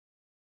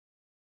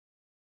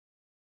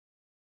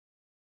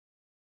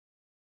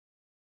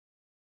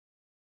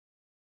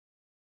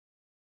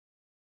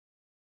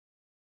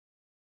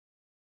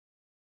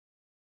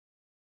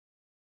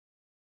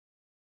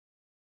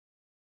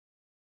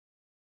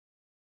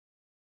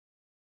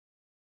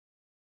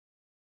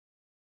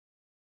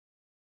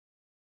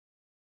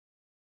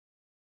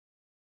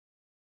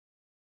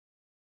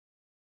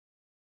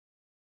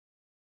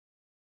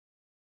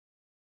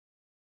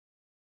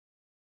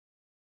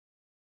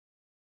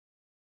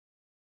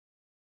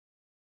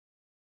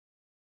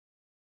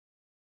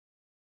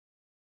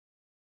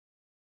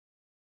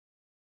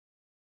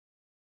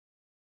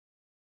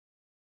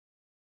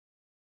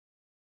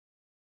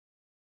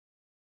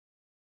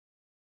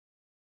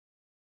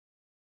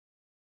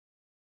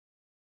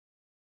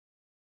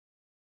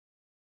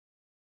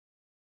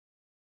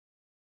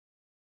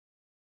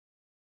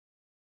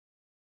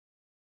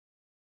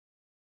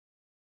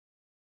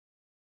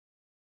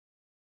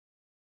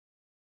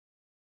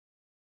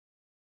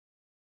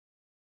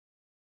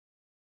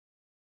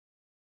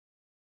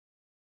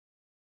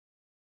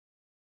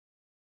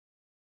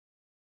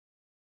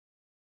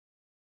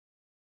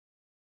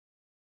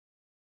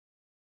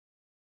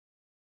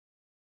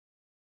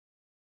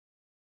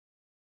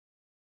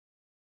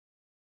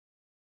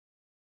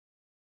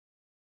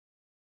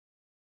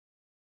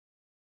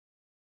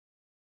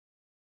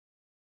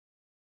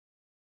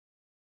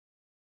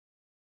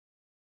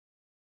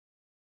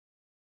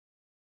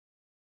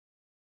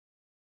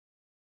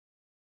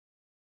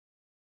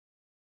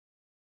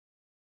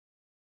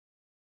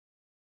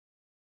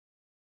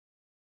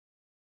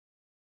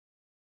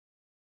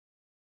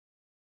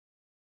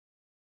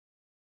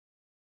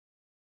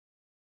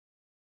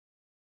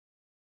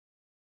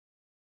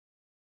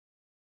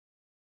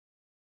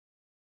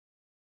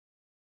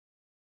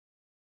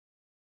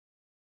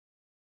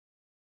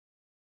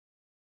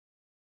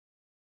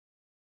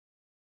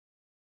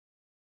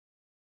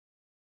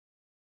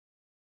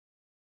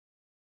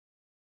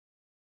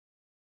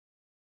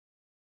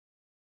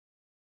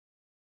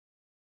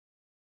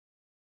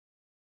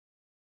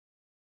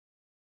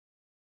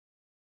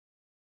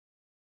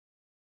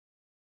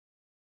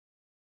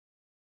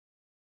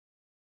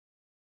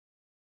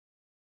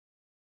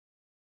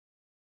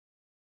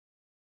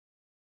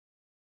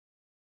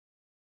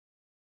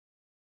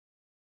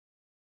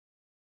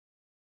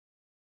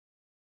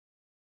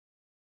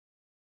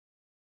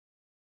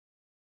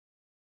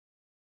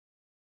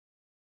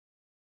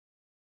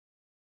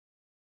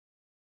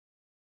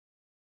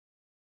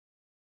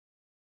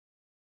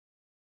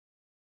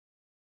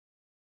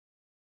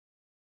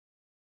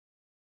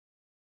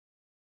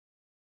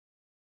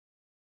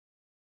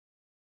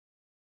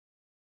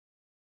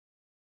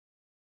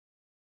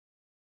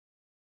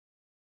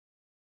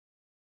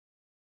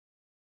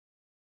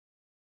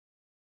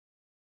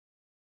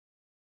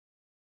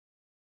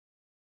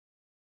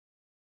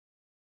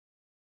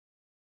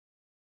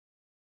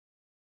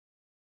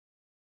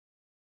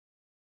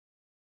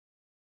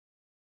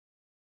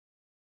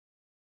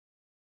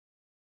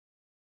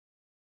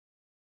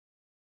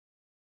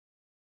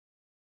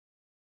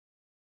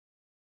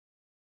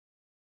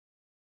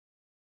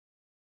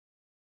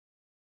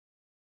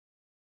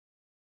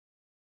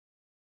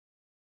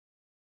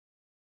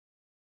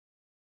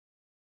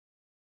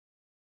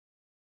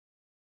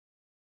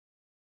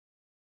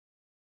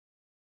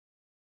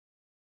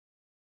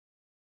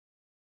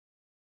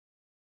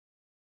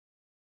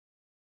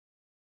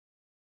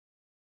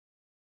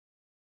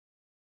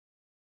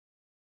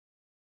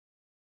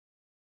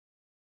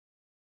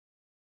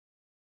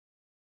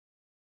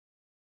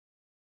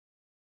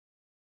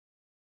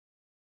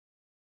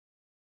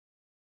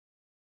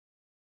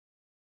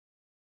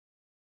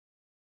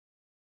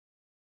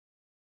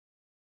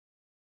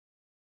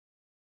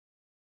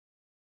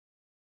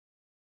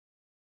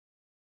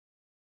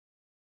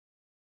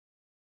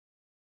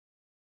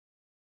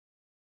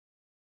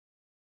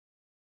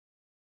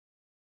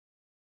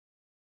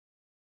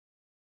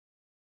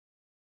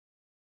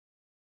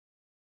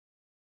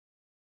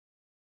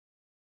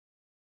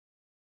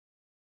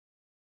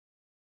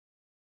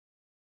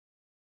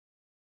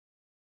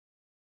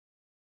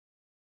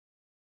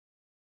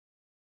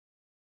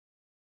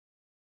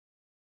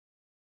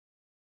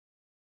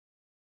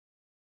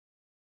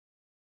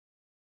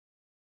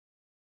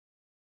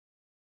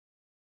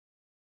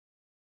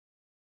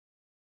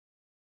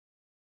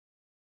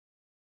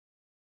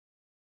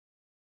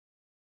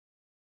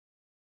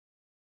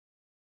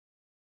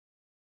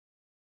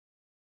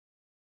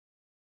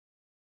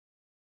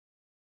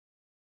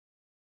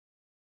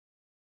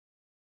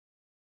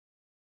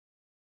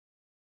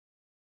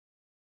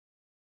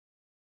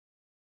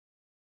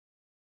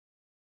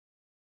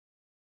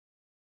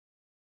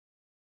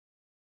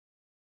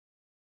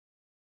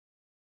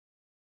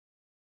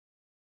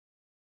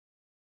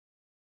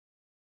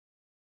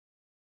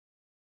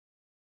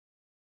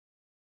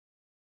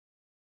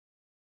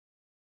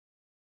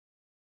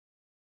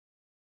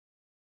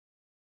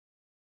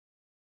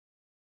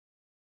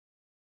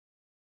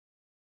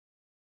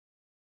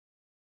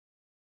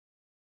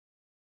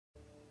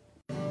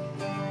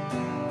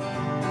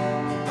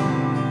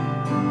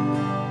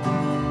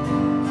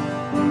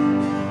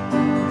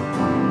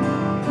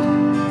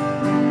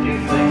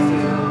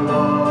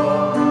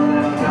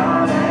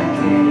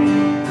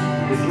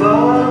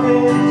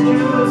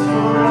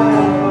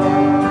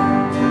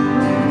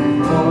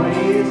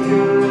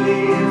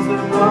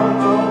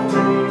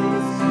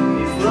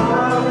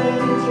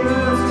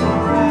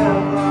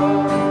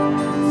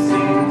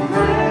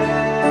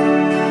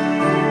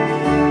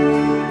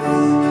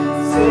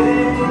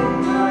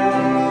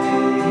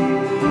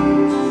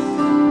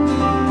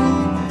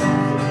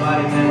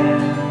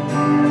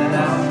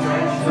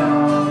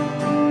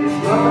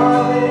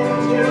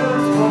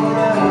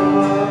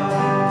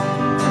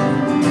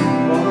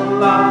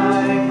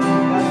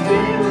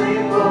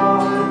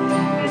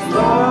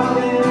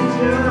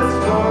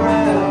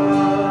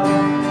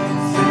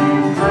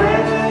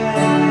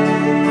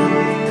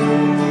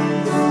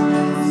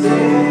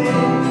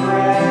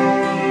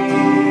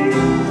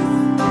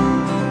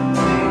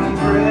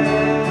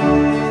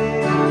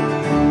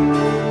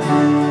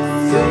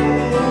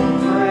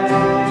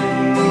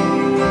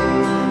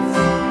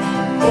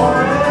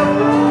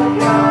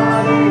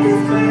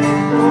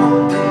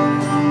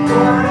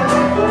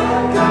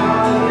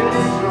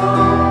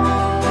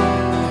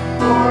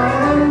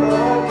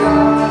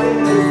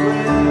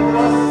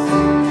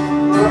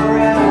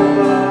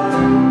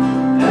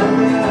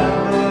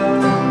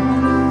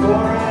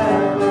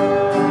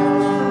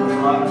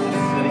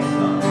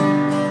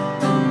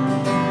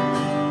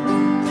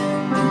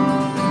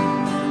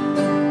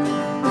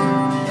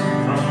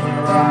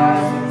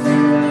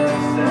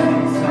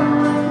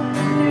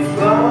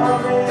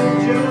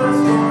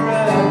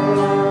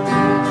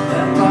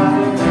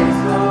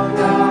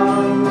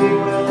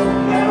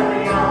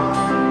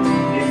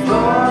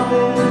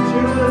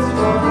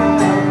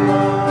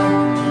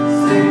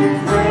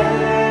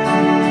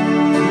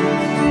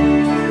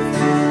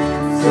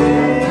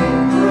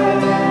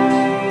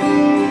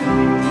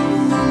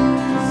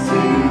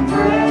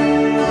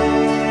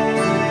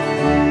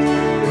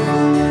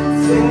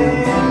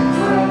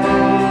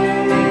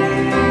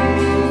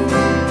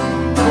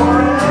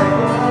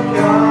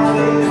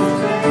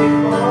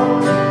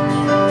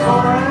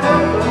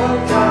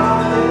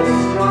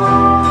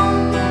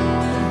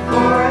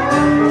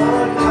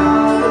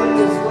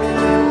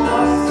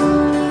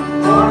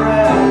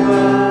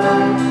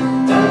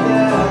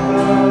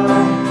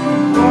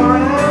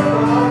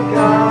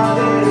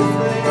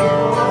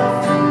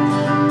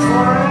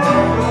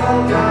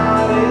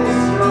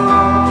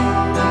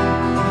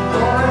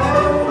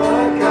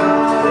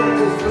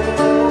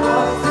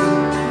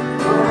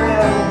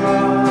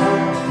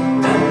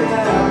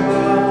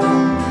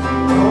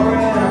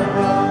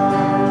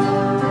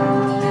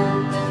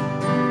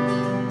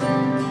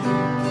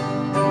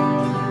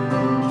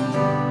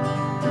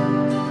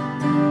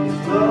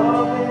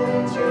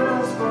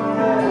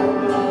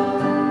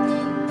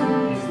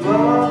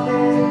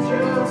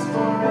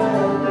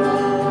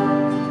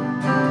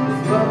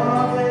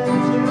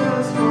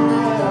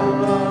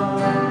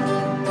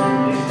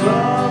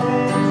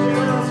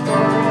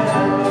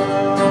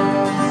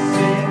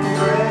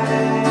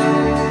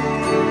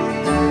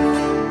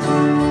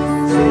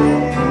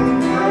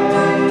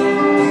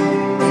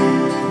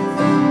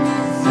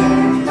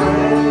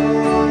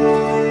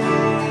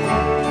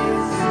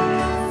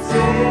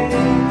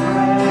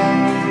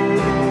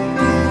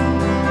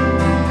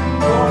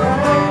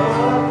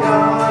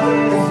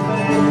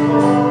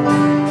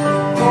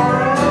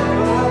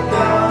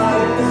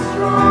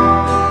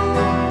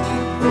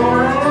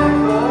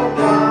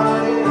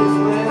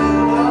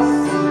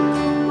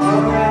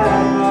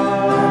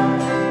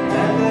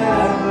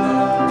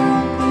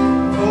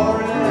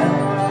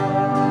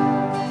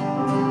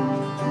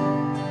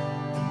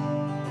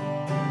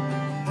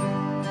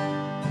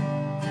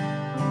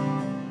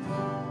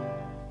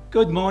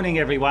Good morning,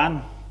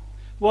 everyone.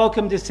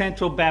 Welcome to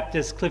Central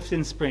Baptist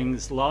Clifton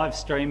Springs live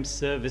stream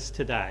service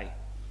today.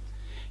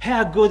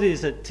 How good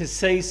is it to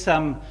see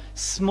some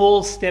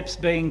small steps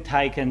being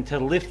taken to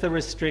lift the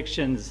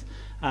restrictions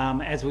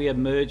as we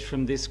emerge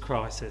from this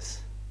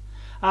crisis?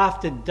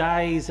 After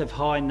days of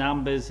high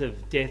numbers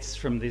of deaths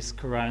from this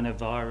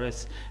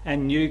coronavirus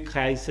and new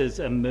cases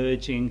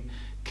emerging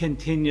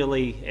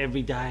continually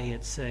every day,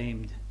 it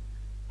seemed.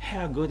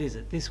 How good is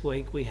it? This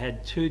week we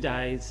had 2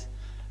 days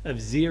of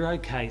 0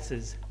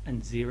 cases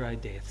and 0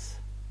 deaths.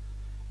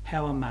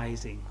 How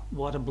amazing.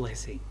 What a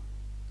blessing.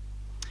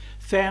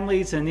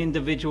 Families and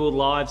individual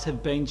lives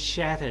have been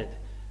shattered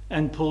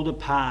and pulled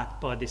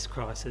apart by this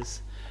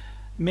crisis.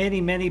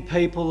 Many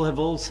people have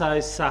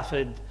also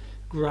suffered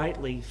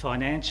greatly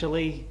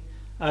financially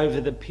over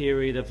the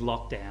period of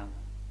lockdown,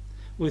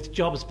 with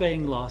jobs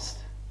being lost,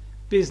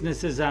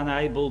 businesses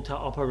unable to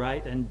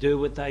operate and do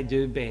what they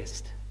do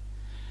best.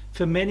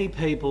 For many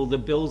people, the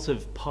bills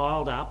have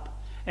piled up.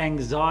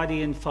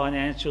 Anxiety and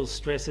financial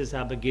stresses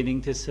are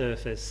beginning to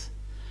surface,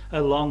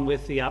 along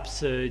with the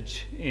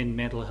upsurge in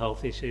mental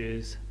health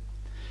issues.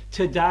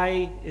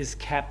 Today is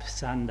CAP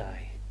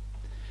Sunday,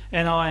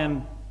 and I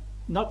am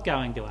not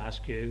going to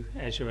ask you,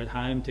 as you're at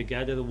home, to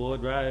go to the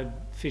wardrobe,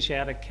 fish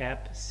out a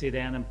cap, sit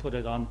down and put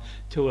it on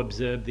to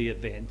observe the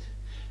event.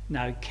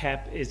 No,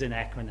 CAP is an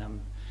acronym,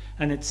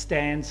 and it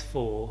stands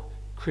for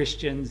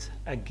Christians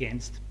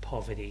Against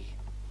Poverty.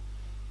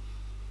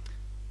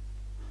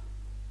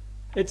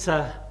 It's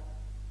a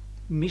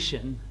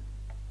mission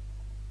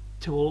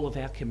to all of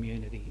our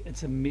community.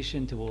 It's a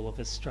mission to all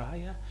of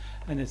Australia,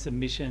 and it's a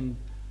mission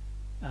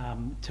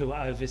to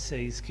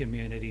overseas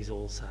communities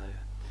also.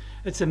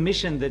 It's a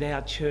mission that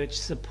our church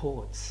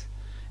supports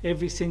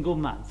every single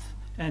month,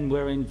 and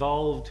we're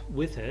involved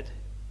with it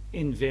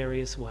in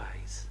various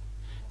ways.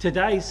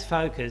 Today's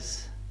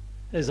focus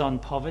is on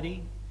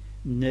poverty,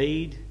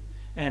 need,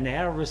 and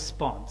our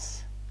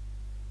response.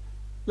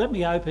 Let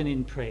me open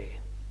in prayer.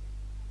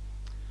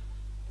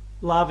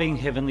 Loving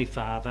Heavenly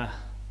Father,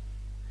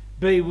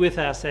 be with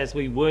us as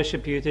we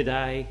worship you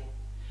today.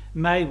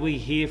 May we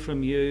hear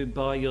from you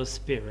by your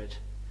Spirit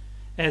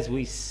as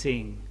we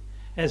sing,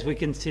 as we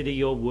consider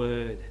your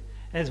word,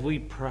 as we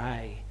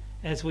pray,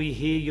 as we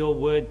hear your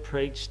word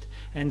preached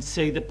and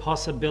see the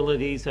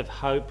possibilities of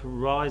hope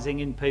rising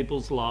in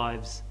people's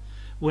lives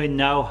where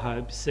no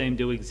hope seemed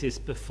to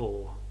exist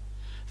before.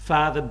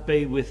 Father,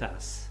 be with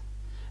us,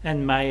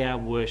 and may our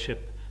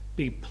worship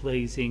be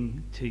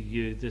pleasing to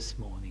you this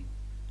morning.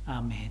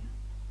 Amen.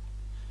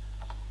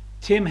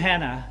 Tim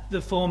Hanna,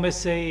 the former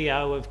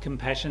CEO of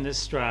Compassion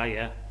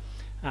Australia,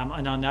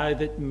 and I know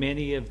that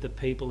many of the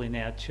people in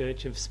our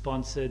church have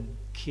sponsored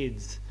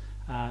kids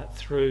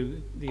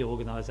through the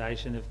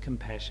organisation of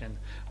Compassion.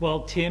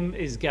 Well, Tim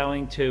is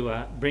going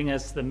to bring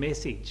us the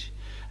message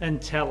and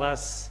tell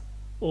us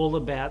all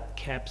about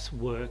CAP's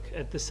work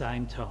at the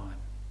same time.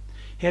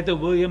 Heather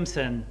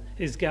Williamson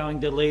is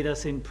going to lead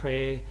us in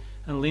prayer,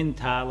 and Lynn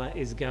Taylor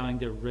is going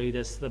to read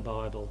us the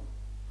Bible,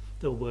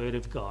 the Word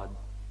of God.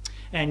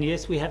 And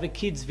yes, we have a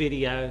kids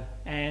video,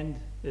 and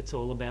it's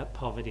all about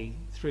poverty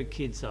through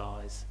kids'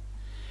 eyes.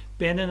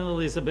 Ben and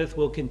Elizabeth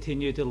will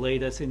continue to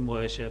lead us in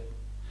worship.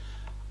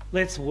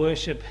 Let's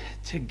worship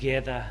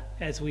together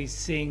as we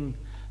sing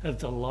of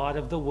the light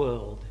of the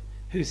world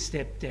who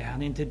stepped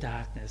down into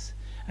darkness.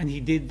 And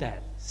he did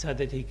that so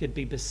that he could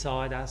be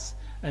beside us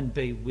and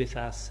be with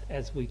us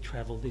as we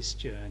travel this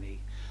journey.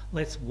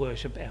 Let's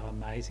worship our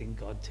amazing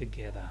God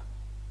together.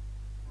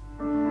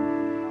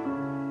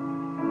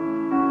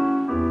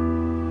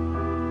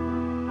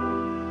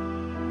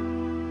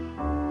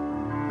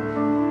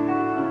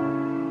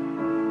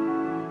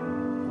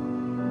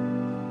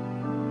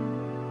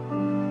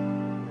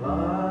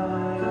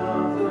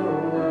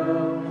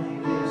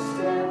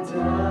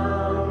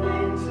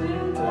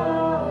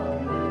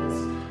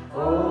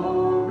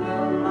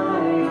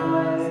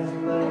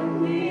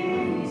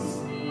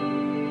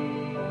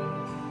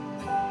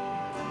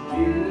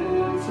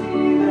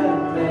 Beauty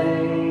that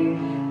made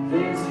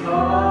this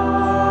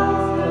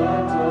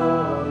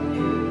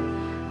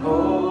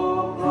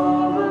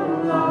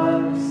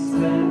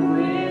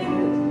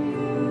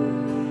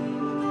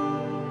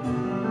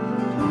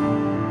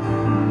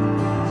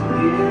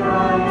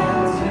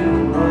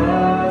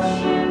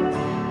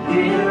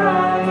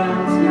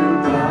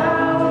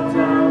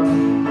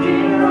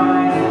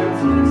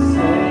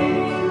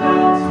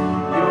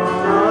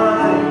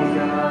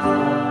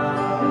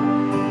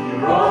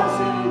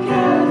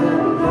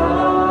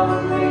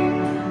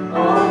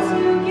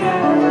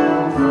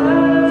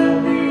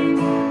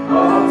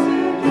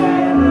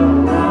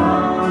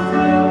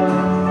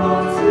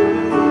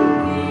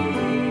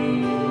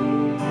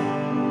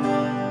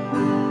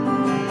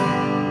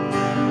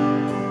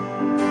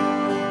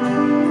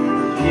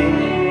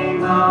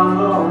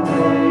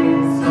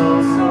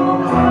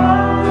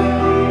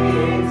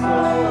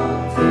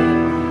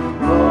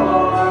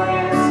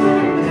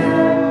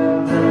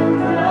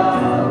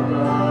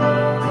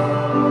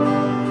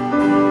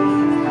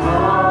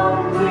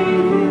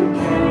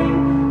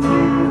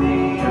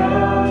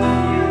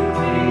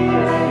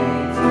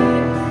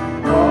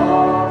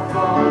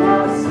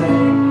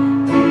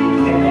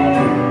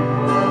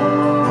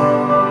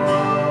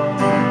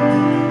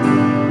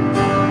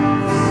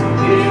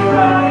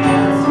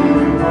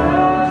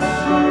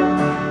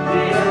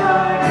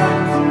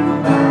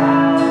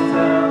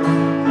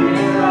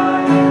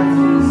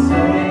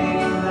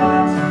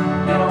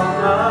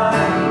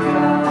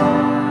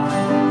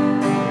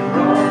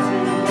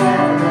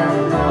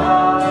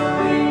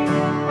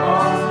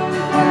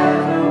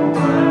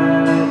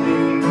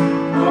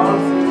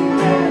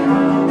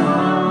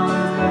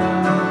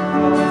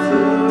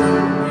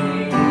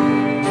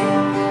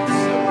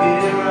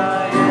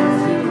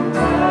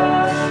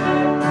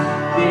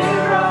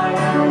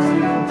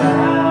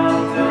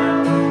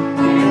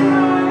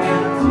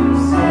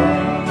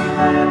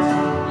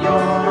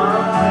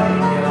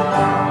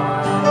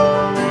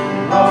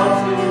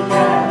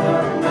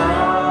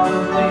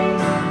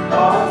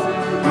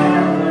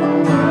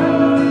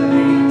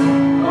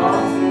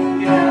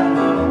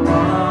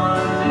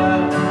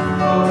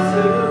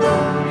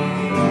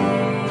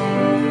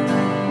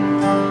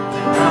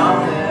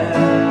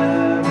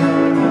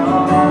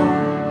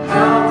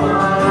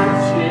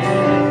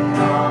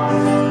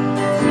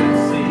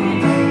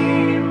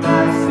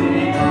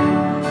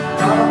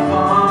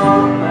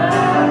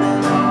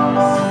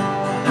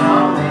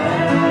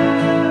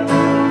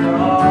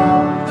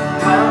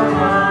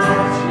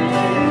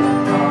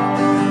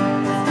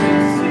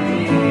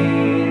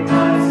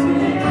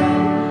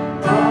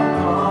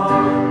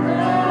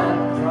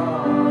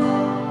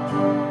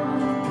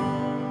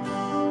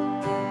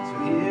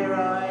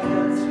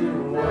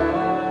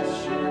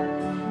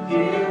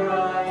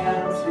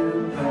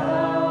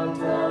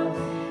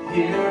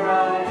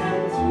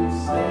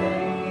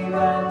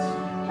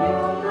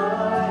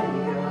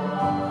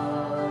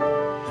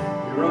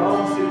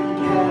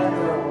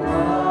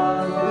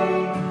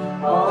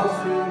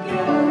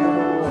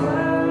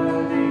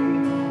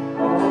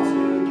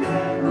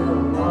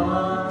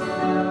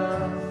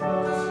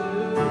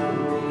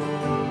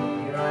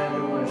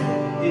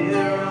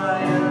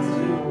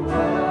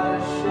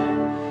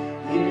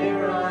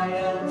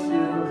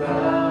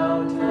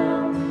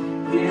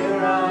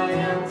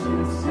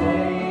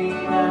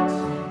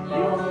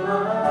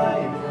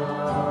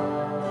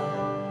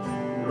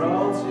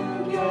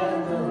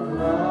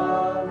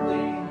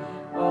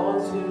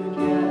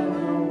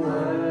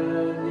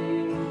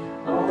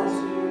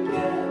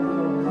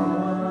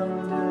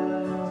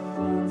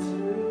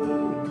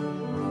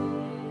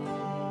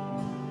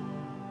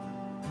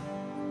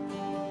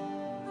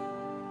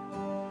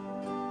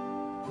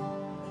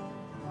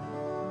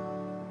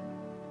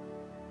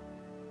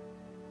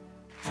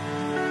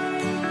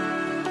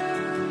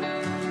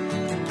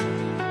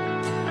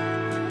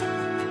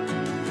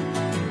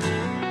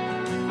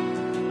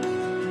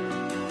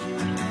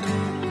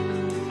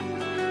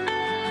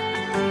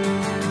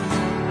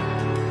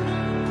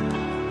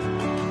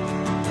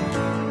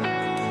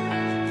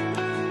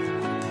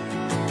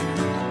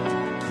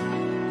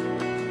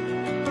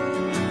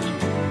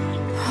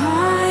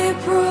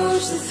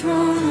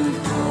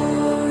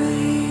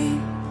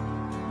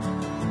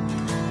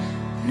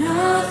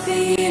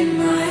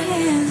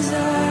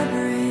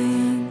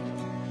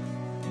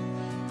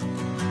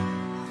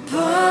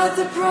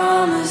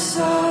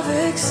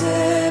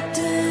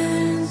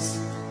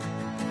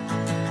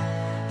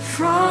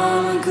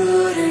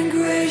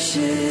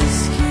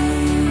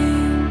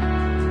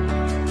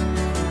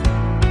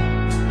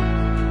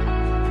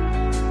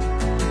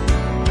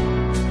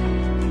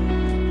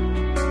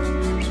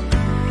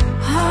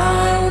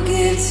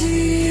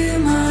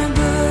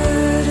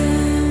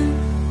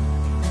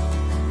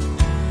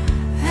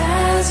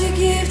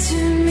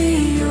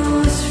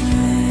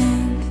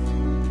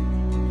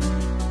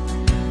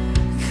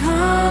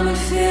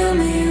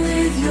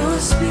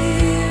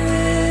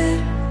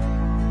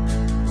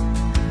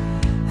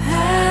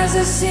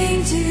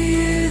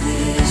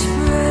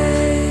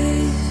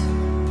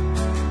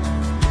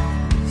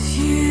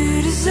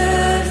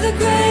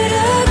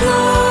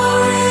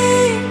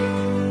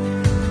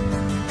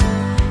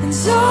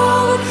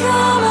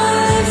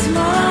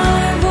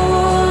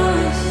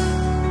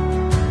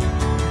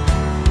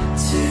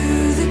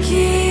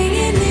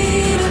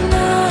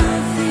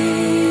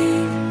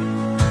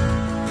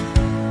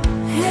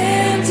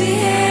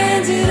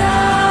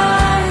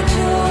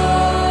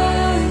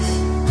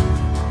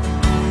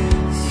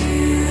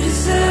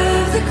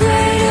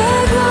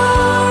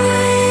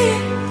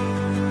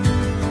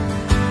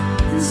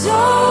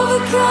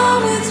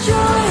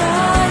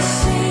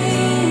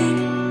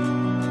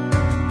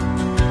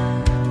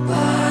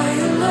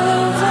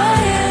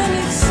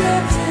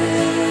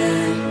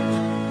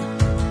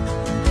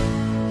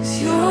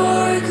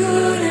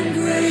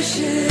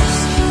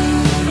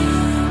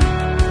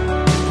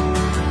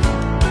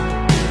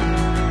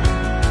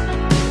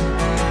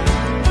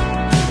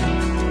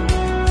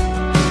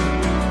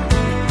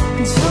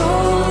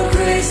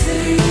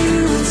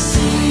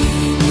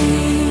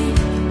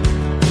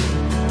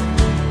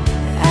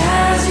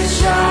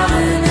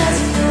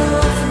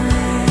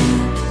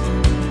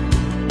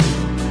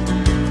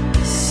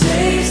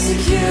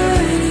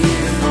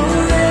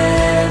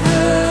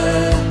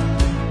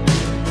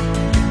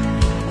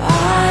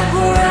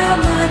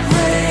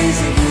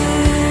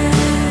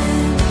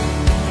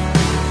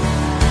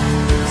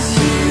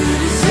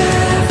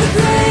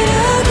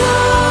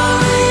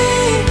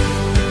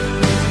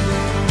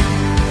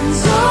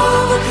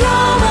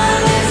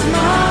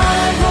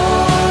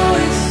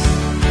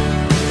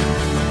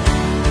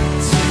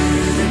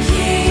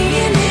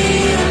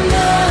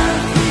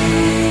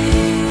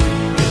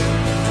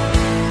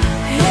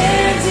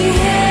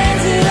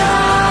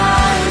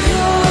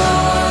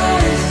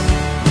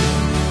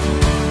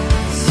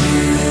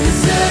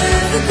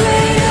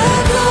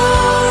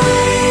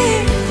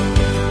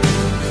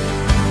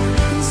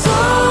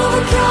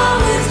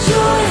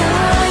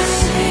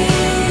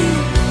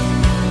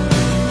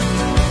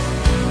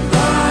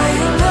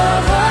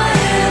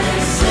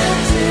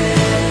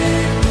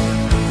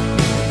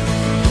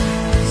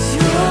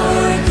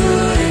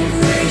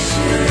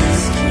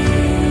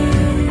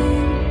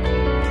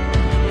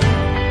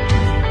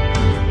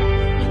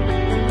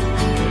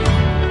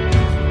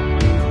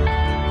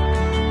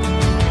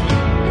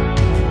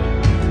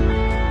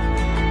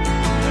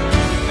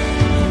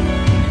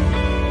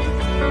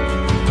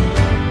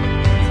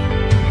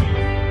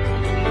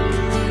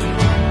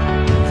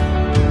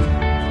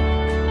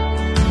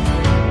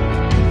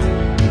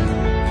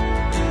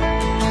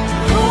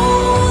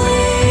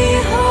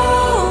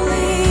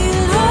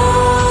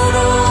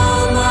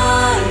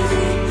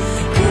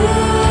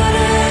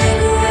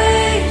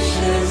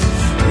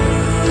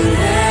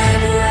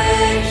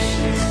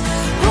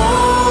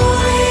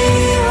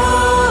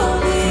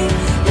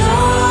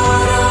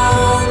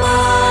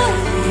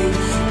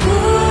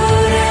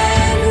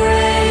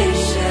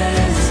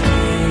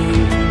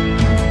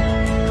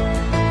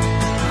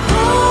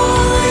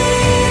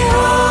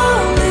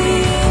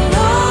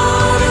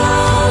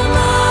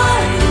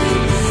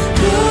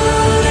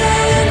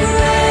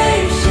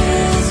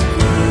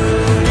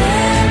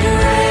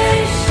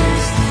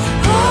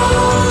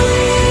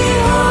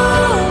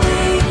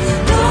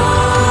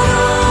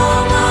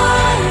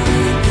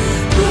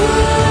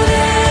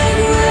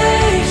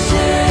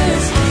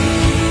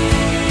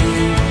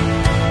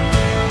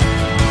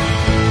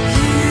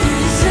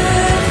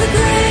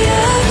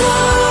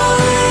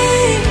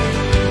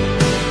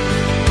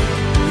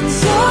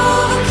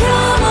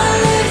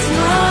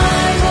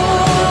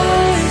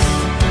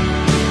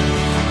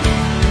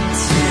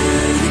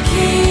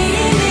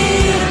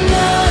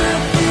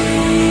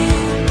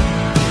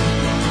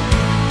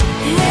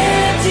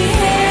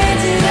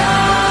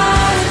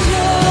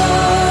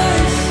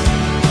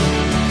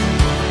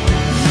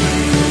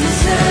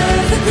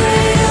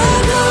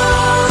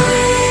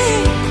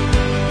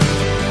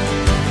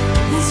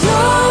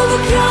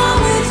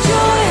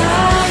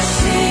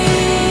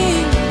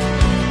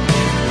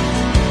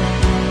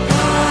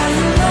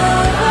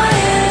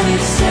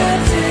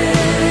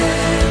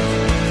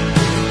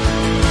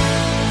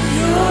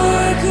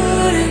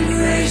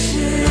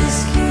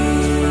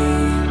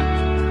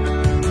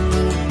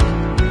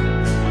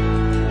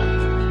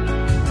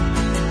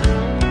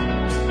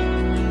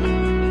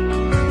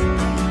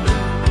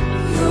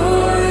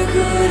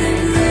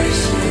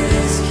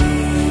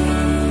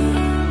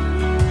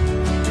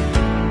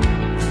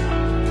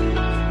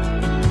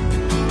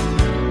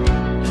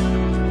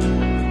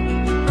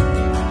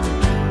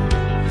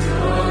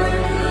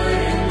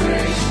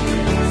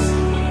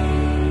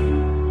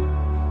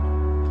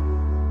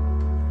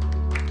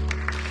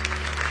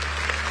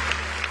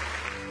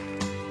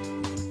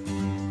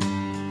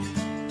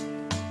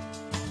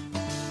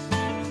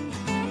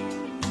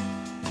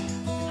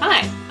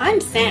I'm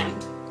Sam.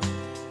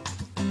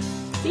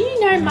 Do you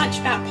know much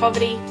about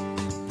poverty?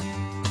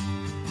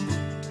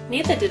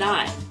 Neither did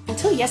I,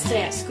 until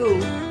yesterday at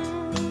school.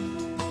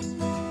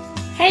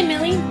 Hey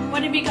Millie,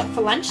 what have you got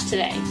for lunch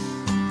today?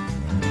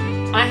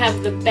 I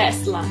have the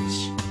best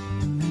lunch.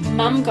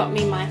 Mum got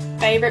me my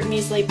favourite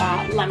muesli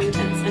bar,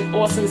 Lamingtons, an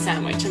awesome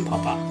sandwich and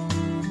popper.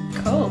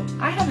 Cool,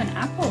 I have an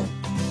apple.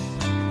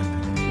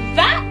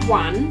 That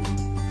one?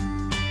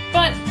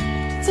 But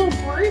it's all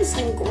bruised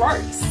and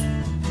gross.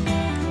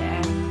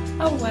 Yeah,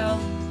 oh well.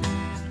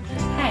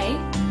 Hey,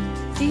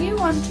 do you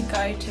want to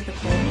go to the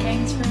board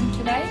games room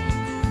today?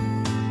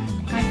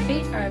 My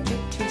feet are a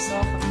bit too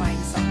sore for playing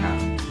soccer.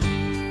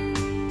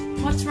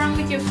 What's wrong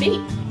with your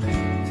feet?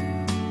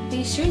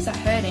 These shoes are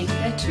hurting,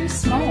 they're too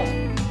small.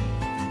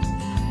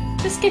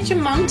 Just get your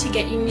mum to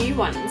get you new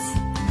ones.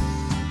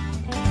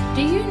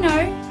 Do you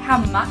know how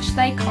much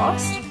they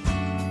cost?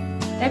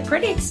 They're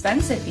pretty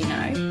expensive, you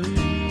know.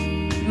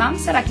 Mum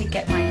said I could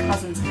get my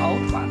cousin's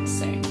old ones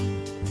soon.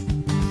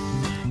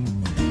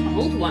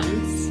 Old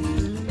ones?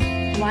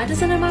 Why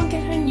doesn't her mum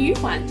get her new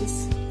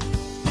ones?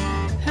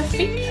 Her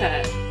feet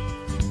hurt.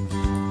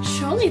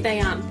 Surely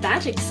they aren't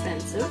that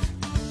expensive.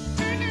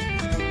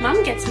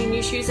 Mum gets me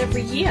new shoes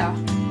every year.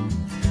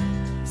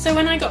 So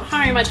when I got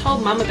home, I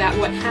told Mum about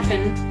what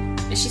happened,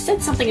 and she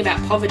said something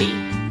about poverty.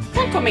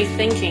 That got me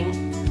thinking.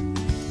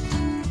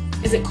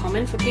 Is it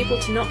common for people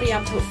to not be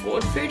able to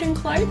afford food and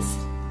clothes?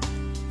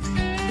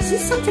 Is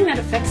this something that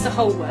affects the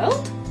whole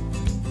world?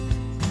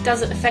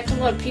 Does it affect a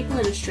lot of people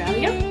in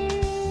Australia?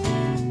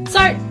 So,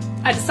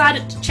 I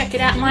decided to check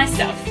it out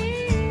myself.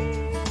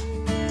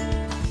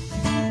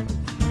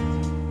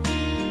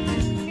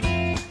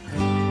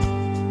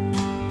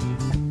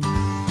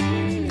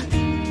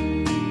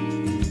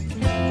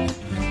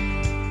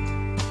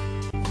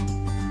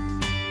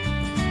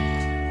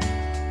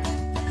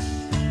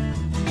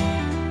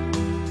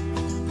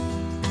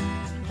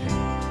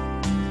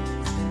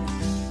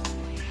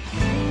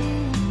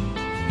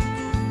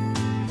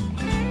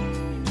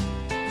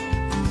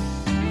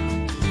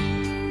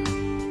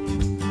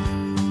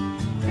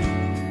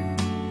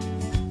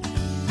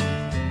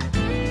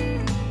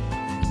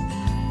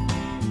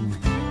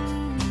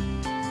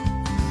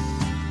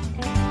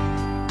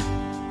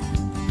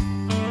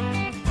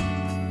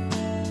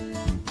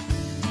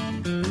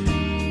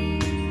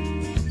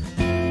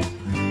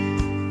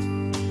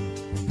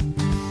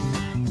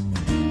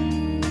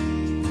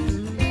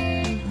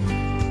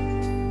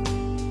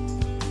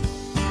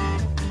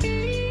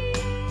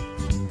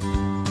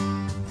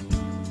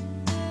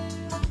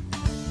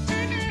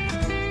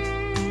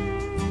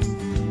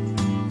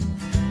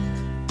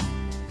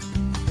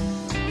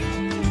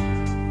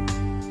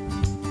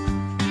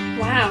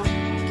 Wow,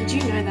 did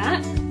you know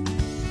that?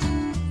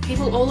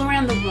 People all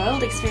around the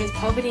world experience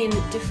poverty in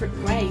different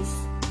ways,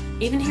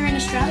 even here in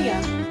Australia.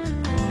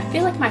 I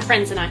feel like my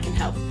friends and I can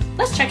help.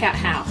 Let's check out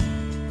how.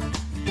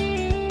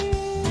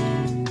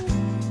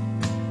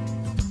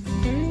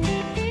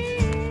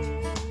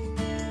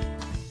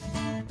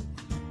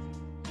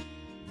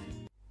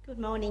 Good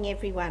morning,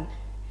 everyone.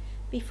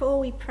 Before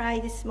we pray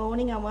this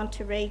morning, I want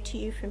to read to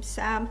you from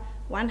Psalm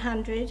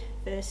 100,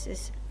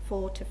 verses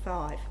 4 to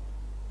 5.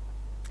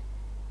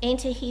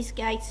 Enter his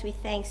gates with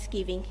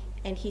thanksgiving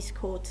and his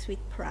courts with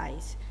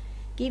praise.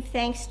 Give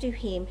thanks to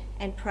him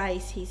and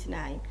praise his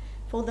name.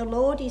 For the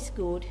Lord is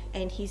good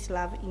and his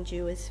love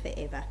endures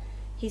forever.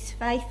 His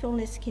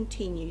faithfulness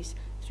continues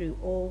through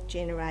all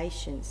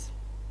generations.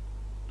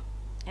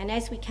 And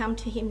as we come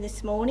to him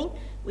this morning,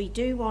 we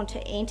do want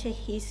to enter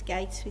his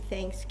gates with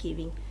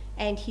thanksgiving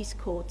and his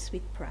courts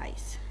with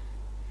praise.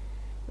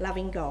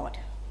 Loving God,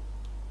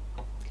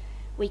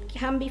 we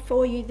come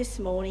before you this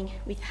morning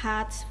with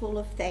hearts full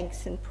of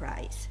thanks and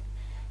praise.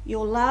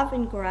 Your love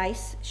and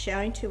grace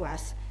shown to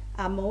us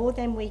are more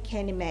than we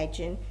can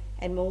imagine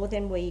and more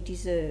than we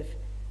deserve.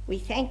 We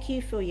thank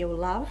you for your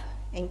love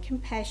and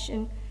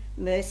compassion,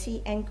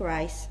 mercy and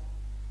grace,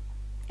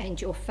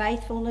 and your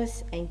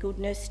faithfulness and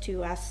goodness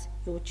to us,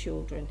 your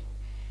children.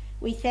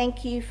 We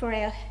thank you for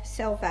our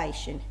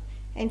salvation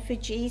and for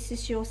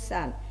Jesus, your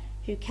Son,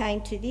 who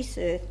came to this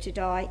earth to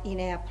die in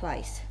our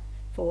place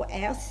for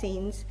our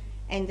sins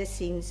and the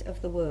sins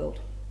of the world.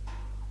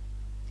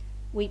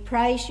 We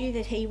praise you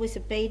that he was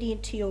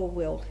obedient to your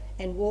will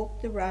and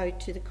walked the road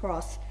to the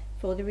cross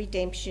for the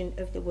redemption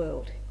of the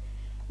world.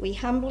 We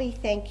humbly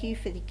thank you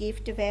for the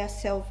gift of our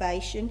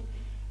salvation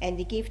and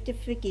the gift of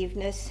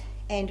forgiveness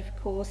and, of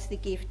course, the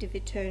gift of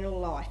eternal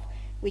life,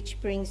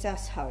 which brings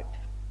us hope.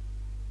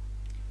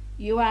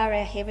 You are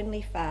our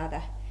Heavenly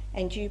Father,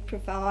 and you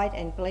provide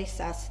and bless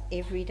us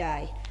every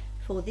day.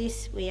 For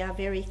this we are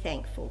very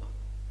thankful.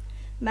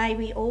 May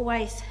we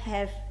always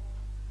have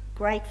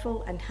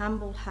grateful and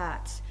humble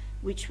hearts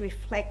which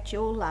reflect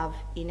your love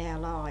in our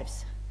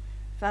lives.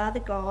 Father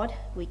God,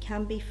 we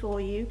come before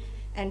you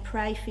and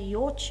pray for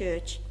your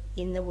church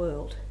in the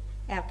world,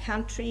 our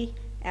country,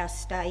 our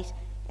state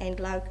and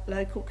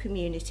local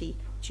community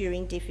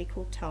during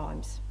difficult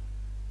times.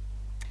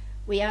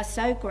 We are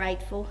so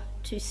grateful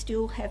to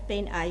still have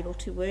been able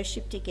to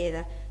worship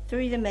together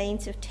through the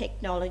means of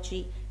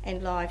technology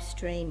and live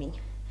streaming,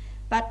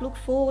 but look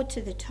forward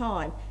to the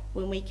time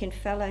when we can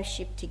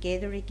fellowship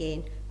together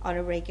again on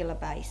a regular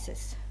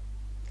basis.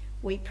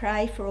 We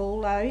pray for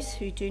all those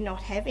who do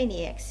not have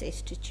any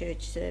access to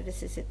church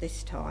services at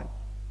this time,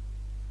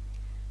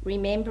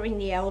 remembering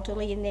the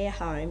elderly in their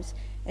homes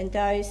and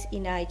those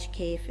in aged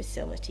care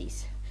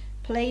facilities.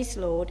 Please,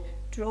 Lord,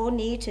 draw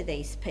near to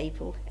these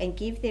people and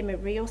give them a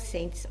real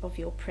sense of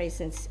your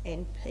presence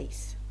and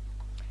peace.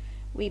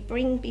 We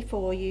bring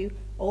before you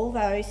all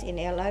those in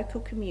our local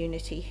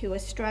community who are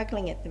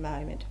struggling at the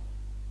moment.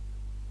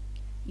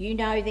 You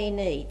know their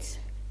needs.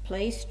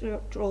 Please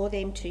draw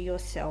them to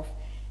yourself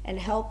and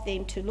help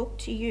them to look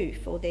to you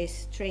for their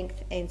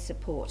strength and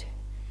support.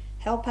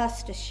 Help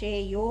us to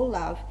share your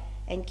love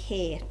and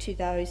care to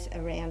those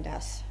around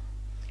us.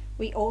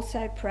 We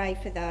also pray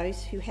for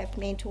those who have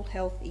mental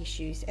health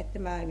issues at the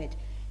moment.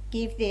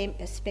 Give them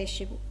a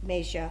special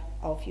measure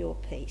of your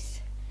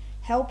peace.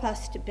 Help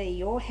us to be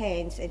your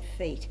hands and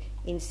feet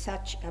in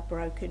such a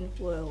broken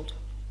world.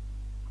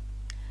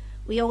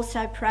 We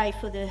also pray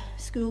for the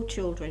school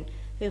children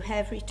who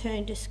have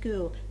returned to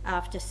school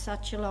after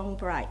such a long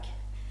break.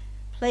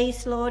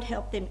 Please, Lord,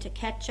 help them to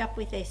catch up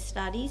with their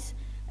studies,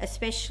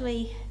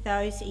 especially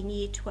those in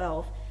Year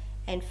 12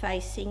 and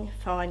facing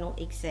final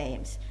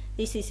exams.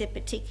 This is a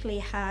particularly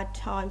hard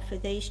time for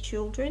these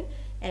children,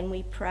 and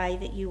we pray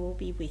that you will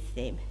be with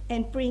them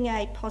and bring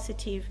a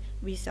positive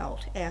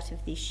result out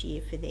of this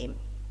year for them.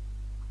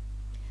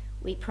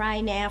 We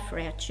pray now for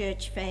our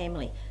church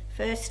family.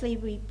 Firstly,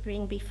 we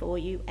bring before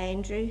you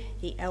Andrew,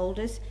 the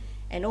elders,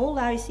 and all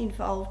those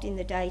involved in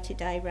the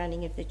day-to-day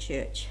running of the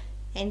church,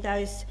 and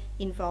those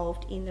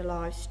involved in the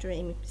live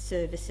stream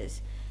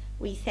services.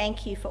 We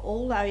thank you for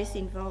all those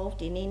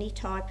involved in any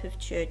type of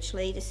church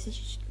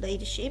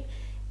leadership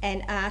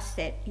and ask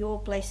that your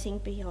blessing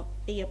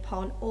be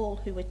upon all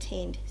who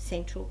attend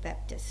Central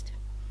Baptist.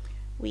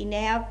 We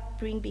now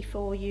bring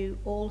before you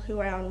all who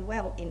are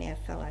unwell in our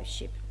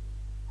fellowship.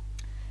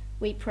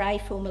 We pray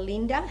for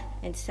Melinda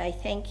and say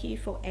thank you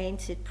for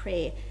answered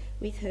prayer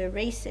with her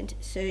recent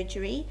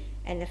surgery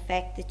and the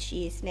fact that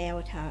she is now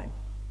at home.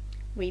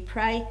 We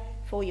pray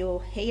for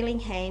your healing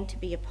hand to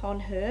be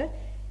upon her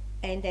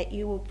and that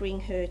you will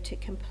bring her to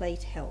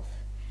complete health.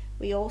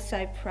 We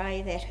also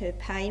pray that her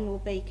pain will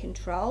be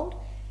controlled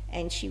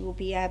and she will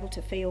be able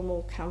to feel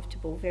more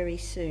comfortable very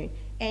soon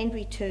and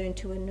return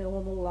to a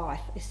normal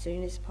life as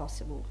soon as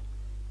possible.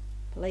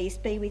 Please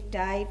be with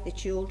Dave, the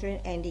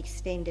children and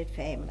extended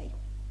family.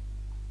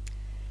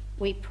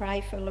 We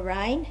pray for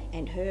Lorraine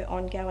and her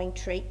ongoing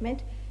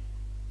treatment.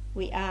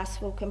 We ask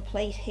for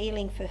complete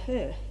healing for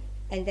her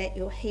and that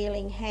your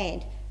healing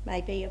hand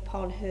may be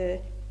upon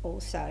her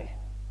also.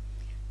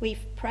 We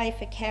pray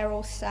for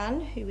Carol's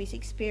son, who is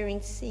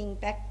experiencing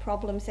back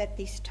problems at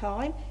this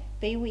time.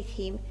 Be with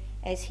him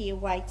as he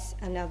awaits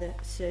another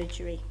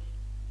surgery.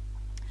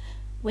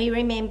 We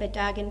remember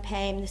Doug and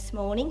Pam this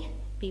morning.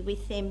 Be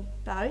with them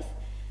both.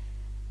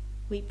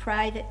 We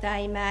pray that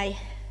they may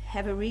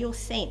have a real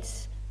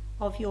sense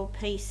of your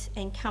peace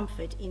and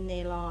comfort in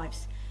their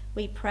lives.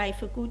 We pray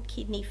for good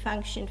kidney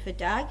function for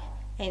Doug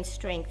and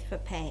strength for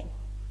Pam.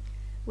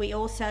 We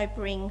also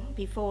bring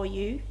before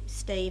you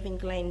Steve and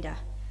Glenda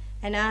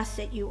and ask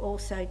that you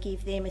also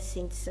give them a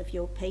sense of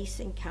your peace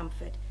and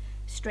comfort,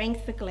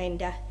 strength for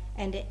Glenda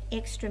and an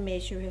extra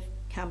measure of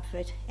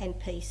comfort and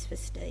peace for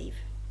Steve.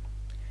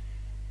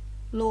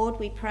 Lord,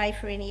 we pray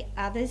for any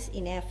others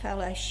in our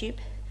fellowship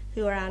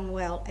who are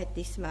unwell at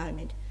this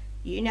moment.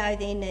 You know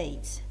their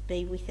needs.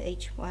 Be with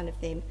each one of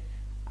them,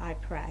 I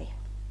pray.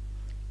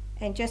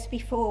 And just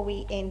before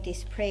we end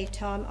this prayer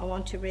time, I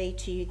want to read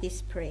to you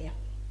this prayer.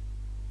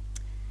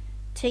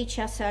 Teach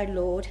us, O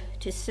Lord,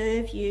 to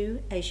serve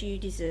you as you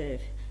deserve,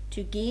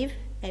 to give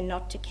and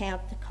not to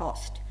count the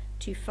cost,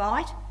 to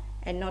fight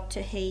and not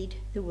to heed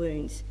the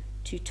wounds,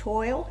 to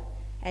toil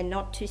and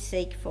not to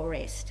seek for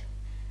rest,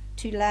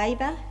 to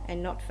labour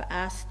and not for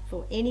ask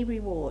for any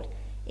reward,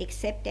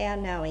 except our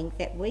knowing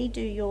that we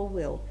do your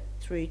will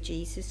through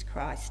Jesus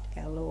Christ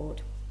our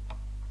Lord.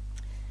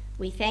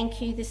 We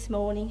thank you this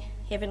morning,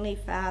 Heavenly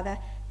Father,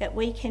 that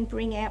we can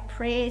bring our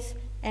prayers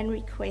and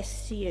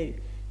requests to you,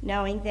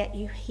 knowing that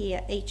you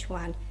hear each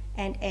one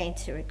and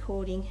answer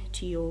according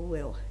to your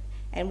will.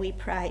 And we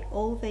pray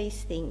all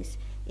these things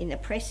in the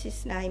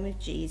precious name of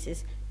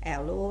Jesus,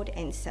 our Lord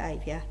and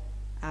Saviour.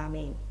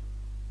 Amen.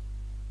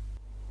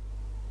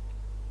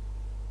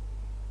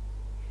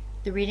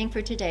 The reading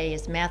for today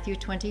is Matthew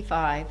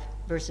 25,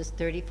 verses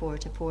 34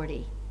 to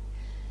 40.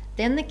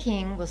 Then the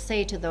king will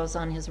say to those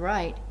on his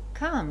right,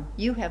 "Come,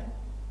 you have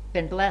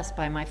been blessed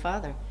by my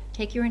Father.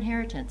 Take your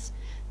inheritance,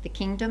 the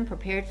kingdom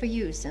prepared for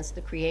you since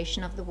the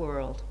creation of the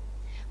world.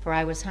 For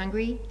I was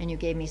hungry, and you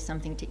gave me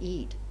something to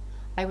eat.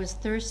 I was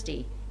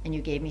thirsty, and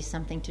you gave me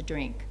something to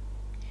drink.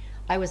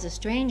 I was a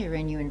stranger,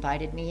 and you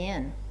invited me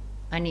in.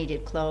 I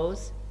needed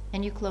clothes,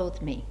 and you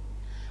clothed me.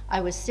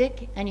 I was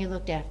sick, and you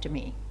looked after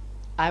me.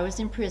 I was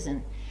in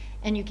prison,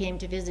 and you came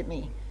to visit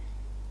me."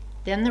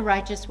 Then the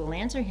righteous will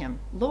answer him,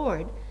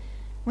 "Lord,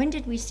 when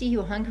did we see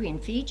you hungry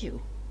and feed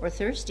you, or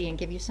thirsty and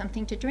give you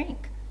something to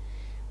drink?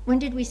 When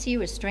did we see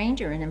you a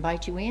stranger and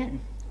invite you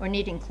in, or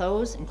needing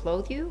clothes and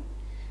clothe you?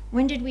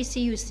 When did we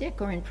see you sick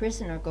or in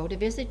prison or go to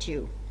visit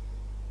you?"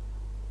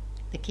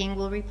 The king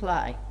will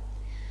reply,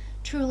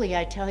 "Truly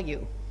I tell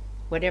you,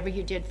 whatever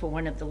you did for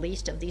one of the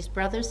least of these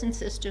brothers and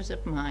sisters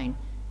of mine,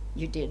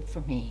 you did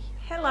for me."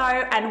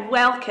 Hello and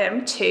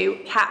welcome to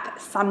CAP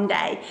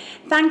Sunday.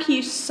 Thank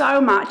you so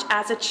much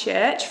as a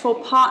church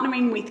for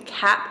partnering with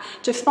CAP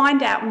to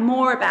find out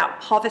more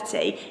about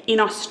poverty in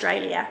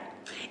Australia.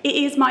 It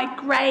is my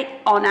great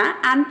honour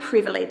and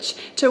privilege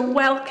to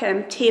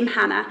welcome Tim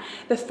Hanna,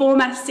 the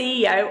former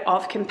CEO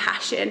of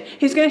Compassion,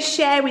 who's going to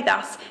share with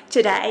us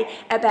today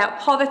about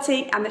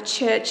poverty and the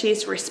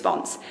church's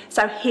response.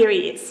 So here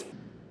he is.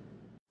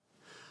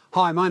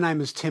 Hi, my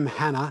name is Tim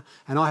Hanna,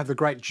 and I have the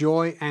great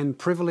joy and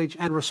privilege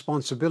and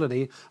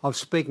responsibility of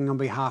speaking on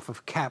behalf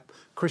of CAP,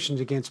 Christians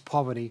Against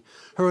Poverty,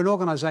 who are an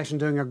organisation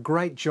doing a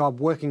great job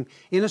working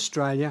in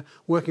Australia,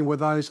 working with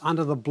those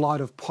under the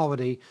blight of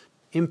poverty,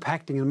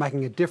 impacting and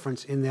making a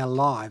difference in their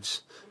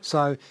lives.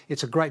 So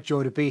it's a great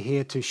joy to be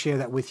here to share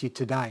that with you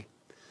today.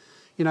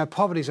 You know,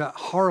 poverty is a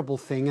horrible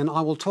thing, and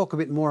I will talk a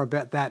bit more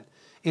about that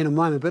in a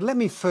moment. But let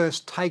me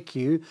first take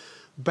you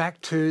back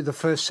to the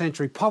first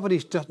century. Poverty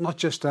is not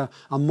just a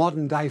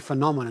modern day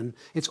phenomenon,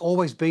 it's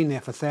always been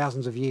there for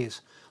thousands of years.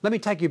 Let me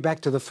take you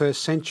back to the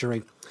first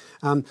century,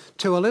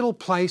 to a little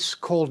place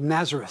called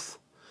Nazareth.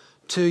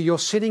 You're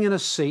sitting in a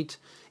seat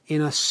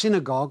in a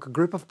synagogue, a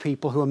group of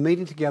people who are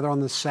meeting together on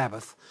the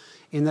Sabbath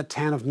in the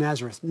town of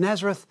Nazareth.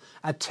 Nazareth,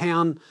 a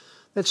town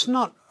that's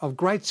not of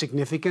great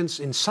significance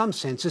in some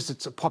senses.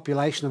 It's a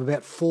population of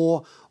about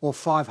 400 or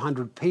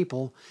 500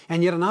 people,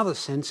 and yet in another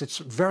sense it's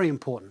very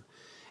important.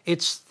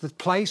 It's the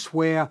place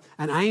where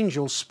an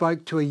angel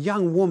spoke to a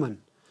young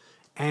woman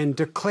and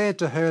declared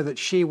to her that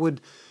she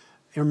would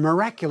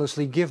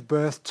miraculously give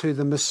birth to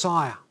the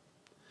Messiah.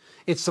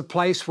 It's the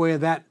place where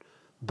that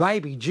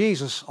baby,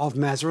 Jesus of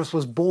Nazareth,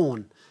 was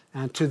born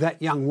to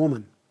that young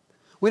woman.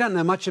 We don't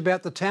know much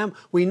about the town.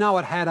 We know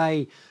it had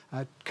a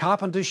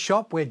carpenter's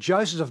shop where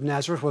Joseph of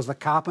Nazareth was the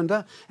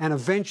carpenter, and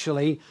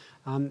eventually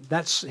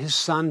that's his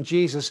son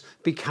Jesus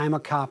became a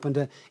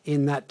carpenter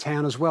in that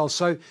town as well.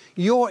 So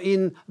you're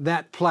in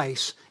that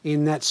place,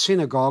 in that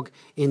synagogue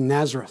in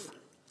Nazareth.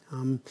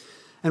 And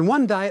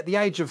one day at the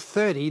age of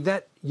 30,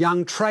 that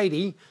young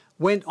tradie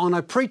went on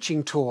a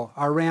preaching tour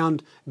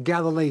around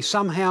Galilee,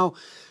 somehow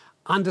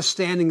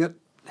understanding that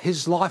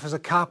his life as a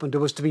carpenter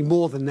was to be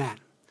more than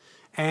that.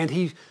 And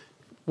he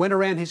went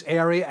around his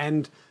area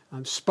and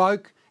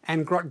spoke,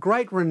 and got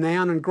great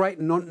renown and great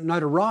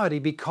notoriety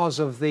because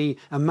of the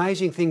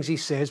amazing things he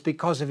says,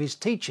 because of his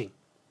teaching.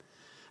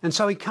 And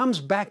so he comes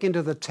back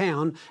into the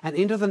town and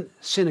into the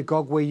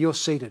synagogue where you're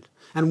seated.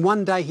 And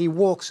one day he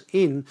walks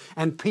in,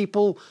 and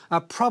people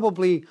are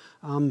probably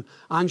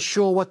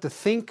unsure what to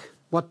think,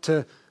 what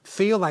to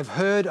feel. They've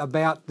heard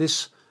about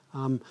this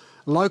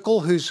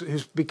local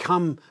who's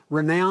become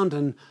renowned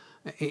and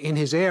in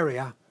his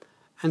area.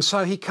 And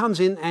so he comes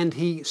in and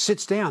he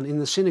sits down in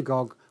the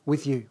synagogue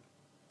with you.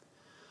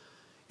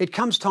 It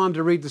comes time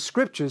to read the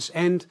scriptures,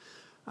 and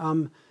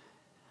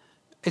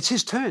it's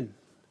his turn.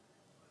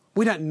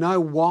 We don't know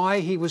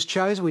why he was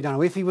chosen. We don't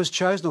know if he was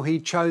chosen or he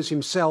chose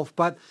himself,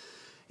 but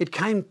it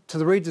came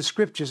to read the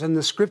scriptures, and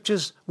the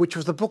scriptures, which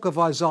was the book of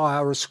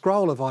Isaiah, or a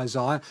scroll of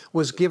Isaiah,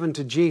 was given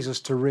to Jesus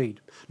to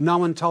read. No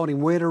one told him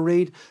where to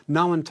read.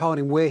 No one told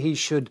him where he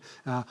should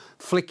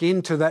flick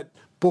into that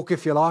book,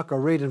 if you like,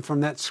 or read from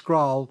that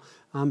scroll.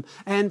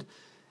 And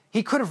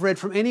he could have read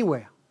from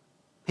anywhere.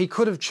 He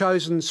could have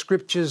chosen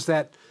scriptures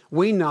that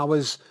we know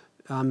as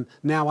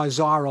now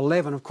Isaiah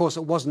 11. Of course,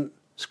 it wasn't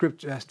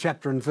scripture,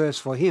 chapter and verse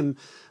for him,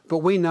 but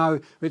we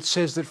know it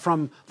says that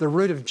from the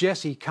root of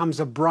Jesse comes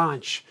a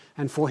branch,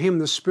 and for him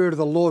the Spirit of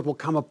the Lord will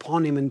come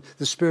upon him, and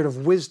the Spirit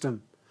of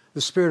wisdom,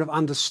 the Spirit of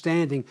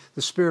understanding,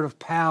 the Spirit of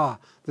power,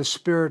 the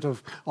Spirit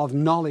of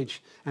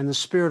knowledge, and the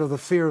Spirit of the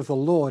fear of the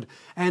Lord.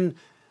 And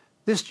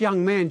this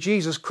young man,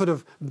 Jesus, could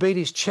have beat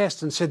his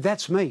chest and said,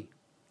 "That's me,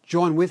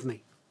 join with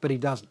me," but he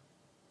doesn't.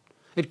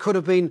 It could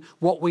have been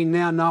what we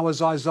now know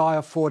as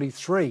Isaiah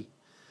 43,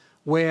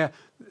 where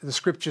the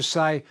scriptures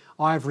say,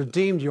 "I have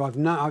redeemed you,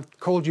 I've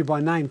called you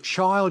by name,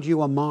 child, you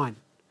are mine.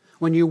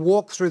 When you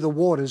walk through the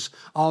waters,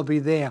 I'll be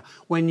there.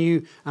 When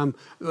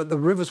the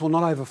rivers will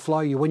not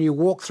overflow you. When you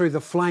walk through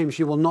the flames,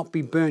 you will not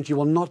be burnt, you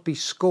will not be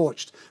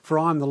scorched, for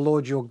I am the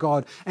Lord your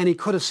God." And he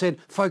could have said,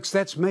 "Folks,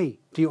 that's me.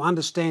 Do you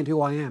understand who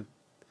I am?"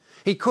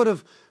 He could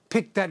have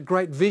picked that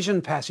great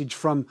vision passage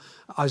from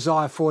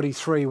Isaiah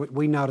 43, what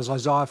we know as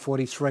Isaiah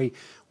 43,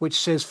 which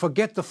says,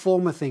 "Forget the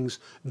former things,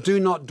 do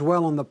not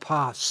dwell on the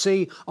past.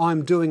 See,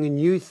 I'm doing a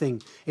new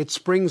thing. It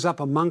springs up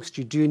amongst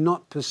you, do you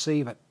not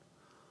perceive it?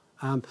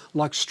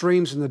 Like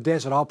streams in the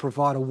desert, I'll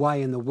provide a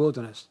way in the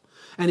wilderness."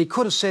 And he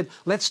could have said,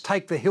 "Let's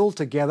take the hill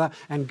together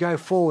and go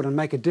forward and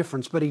make a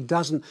difference," but he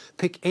doesn't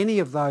pick any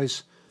of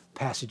those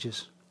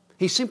passages.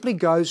 He simply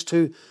goes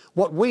to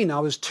what we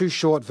know as two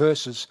short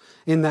verses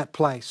in that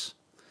place,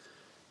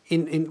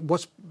 in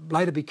what's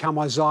later become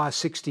Isaiah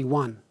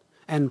 61,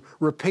 and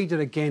repeated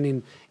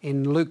again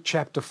in Luke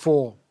chapter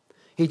 4.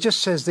 He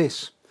just says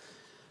this,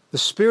 The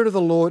Spirit of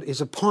the Lord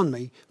is upon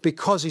me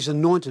because He's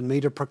anointed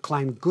me to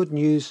proclaim good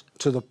news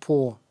to the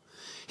poor.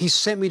 He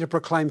sent me to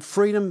proclaim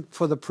freedom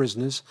for the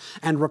prisoners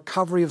and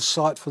recovery of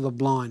sight for the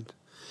blind,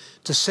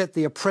 to set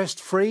the oppressed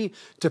free,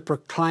 to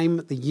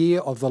proclaim the year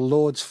of the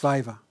Lord's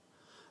favour.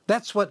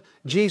 That's what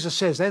Jesus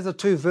says. There's the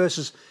two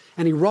verses,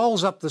 and He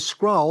rolls up the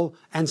scroll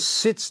and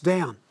sits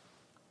down.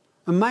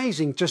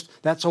 Amazing, just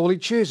that's all He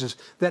chooses,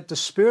 that the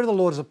Spirit of the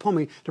Lord is upon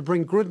me to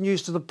bring good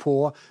news to the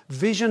poor,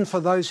 vision for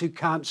those who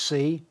can't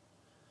see,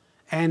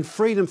 and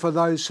freedom for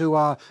those who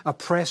are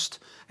oppressed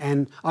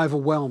and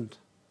overwhelmed.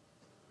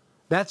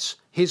 That's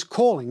His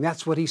calling.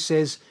 That's what He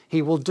says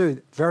He will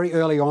do very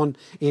early on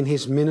in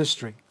His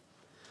ministry.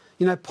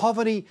 You know,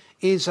 poverty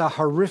is a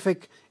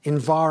horrific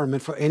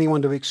environment for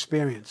anyone to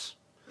experience.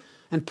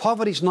 And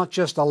poverty is not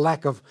just a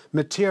lack of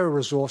material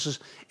resources.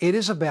 It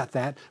is about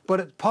that,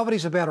 but poverty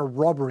is about a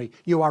robbery.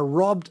 You are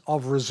robbed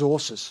of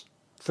resources,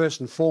 first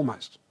and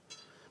foremost.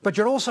 But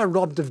you're also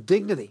robbed of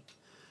dignity.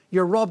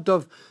 You're robbed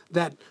of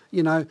that,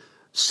 you know,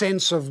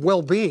 sense of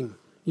well-being.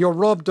 You're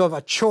robbed of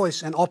a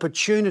choice and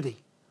opportunity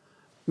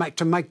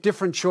to make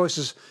different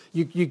choices.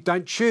 You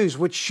don't choose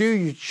which shoe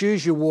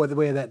you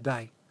wear that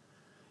day.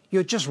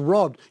 You're just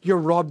robbed. You're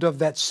robbed of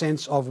that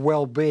sense of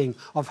well-being,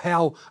 of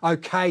how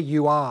okay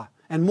you are.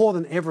 And more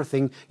than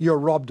everything, you're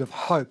robbed of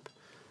hope.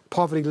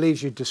 Poverty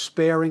leaves you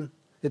despairing.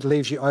 It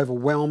leaves you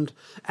overwhelmed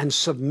and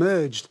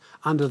submerged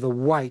under the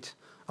weight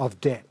of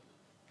debt.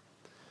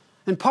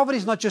 And poverty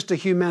is not just a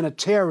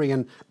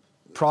humanitarian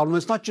problem.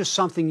 It's not just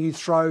something you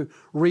throw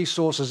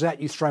resources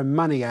at, you throw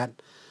money at.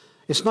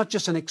 It's not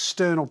just an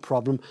external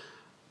problem.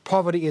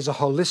 Poverty is a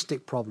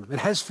holistic problem. It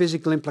has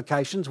physical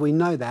implications, we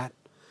know that,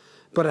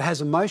 but it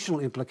has emotional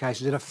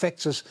implications. It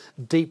affects us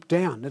deep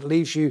down. It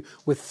leaves you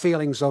with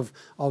feelings of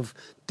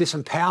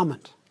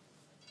disempowerment.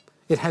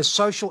 It has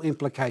social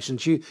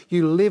implications. You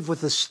live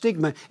with the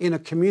stigma in a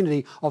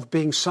community of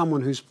being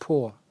someone who's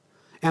poor.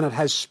 And it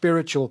has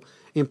spiritual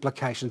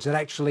implications. It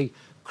actually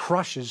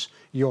crushes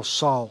your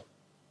soul.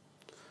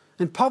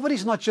 And poverty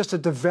is not just a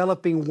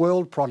developing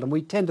world problem.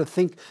 We tend to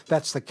think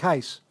that's the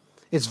case.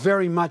 It's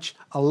very much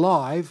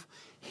alive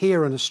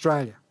here in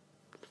Australia.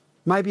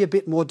 Maybe a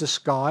bit more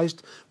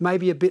disguised,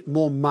 maybe a bit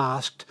more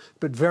masked,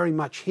 but very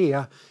much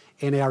here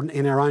in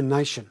our own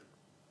nation.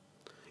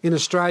 In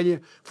Australia,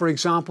 for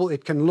example,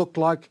 it can look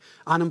like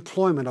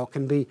unemployment, or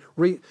can be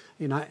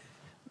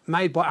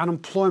made by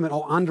unemployment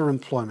or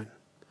underemployment.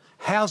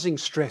 Housing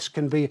stress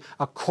can be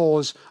a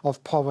cause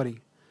of poverty.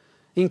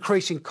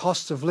 Increasing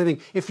costs of living.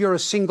 If you're a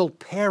single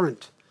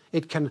parent,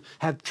 it can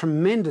have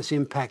tremendous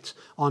impacts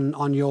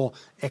on your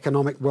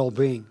economic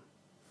well-being.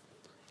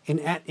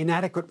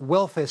 Inadequate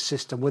welfare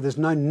system where there's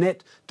no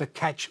net to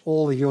catch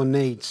all of your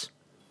needs.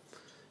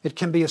 It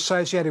can be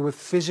associated with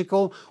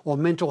physical or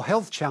mental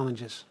health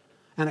challenges,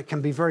 and it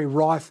can be very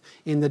rife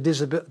in the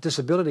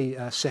disability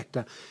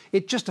sector.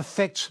 It just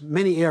affects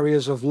many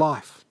areas of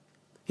life.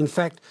 In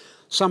fact,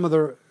 some of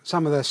the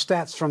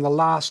stats from the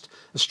last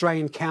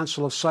Australian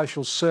Council of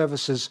Social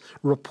Services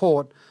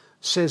report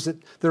says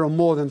that there are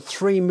more than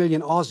 3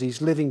 million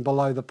Aussies living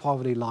below the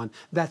poverty line.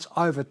 That's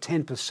over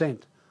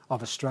 10%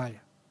 of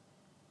Australia.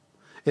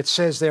 It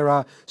says there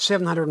are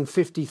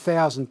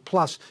 750,000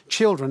 plus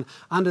children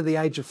under the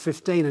age of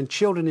 15, and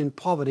children in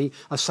poverty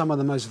are some of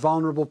the most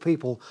vulnerable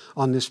people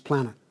on this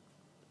planet.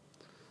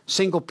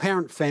 Single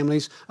parent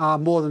families are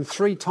more than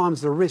 3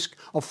 times the risk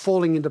of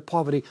falling into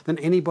poverty than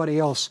anybody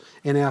else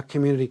in our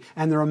community.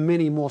 And there are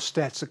many more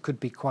stats that could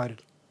be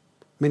quoted,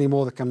 many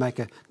more that can make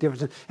a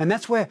difference. And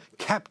that's where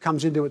CAP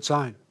comes into its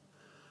own.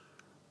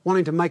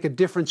 Wanting to make a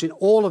difference in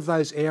all of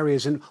those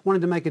areas and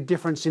wanting to make a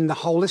difference in the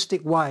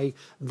holistic way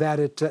that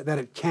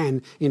it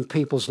can in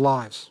people's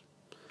lives.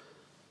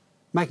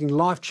 Making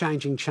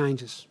life-changing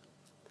changes.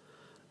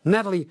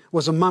 Natalie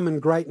was a mum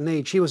in great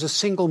need. She was a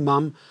single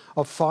mum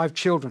of 5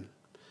 children.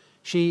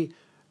 She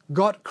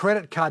got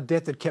credit card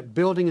debt that kept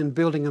building and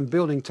building and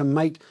building to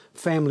meet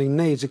family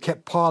needs. It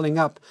kept piling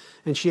up,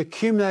 and she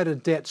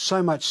accumulated debt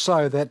so much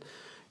so that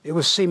it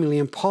was seemingly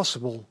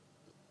impossible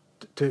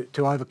to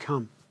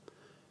overcome.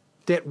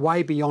 Debt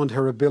way beyond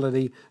her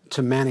ability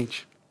to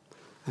manage.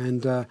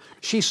 And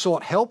she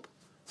sought help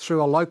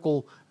through a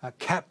local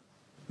CAP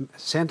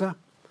centre.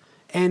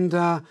 And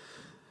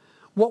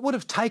what would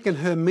have taken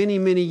her many,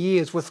 many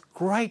years with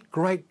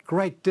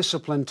great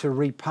discipline to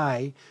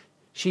repay,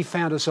 she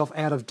found herself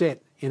out of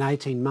debt in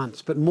 18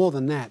 months. But more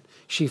than that,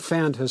 she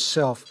found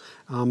herself,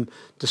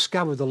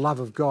 discovered the love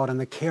of God and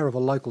the care of a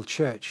local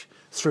church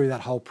through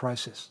that whole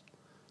process.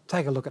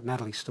 Take a look at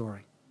Natalie's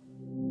story.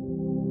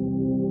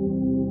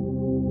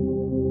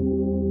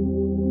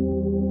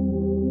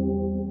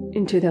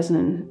 In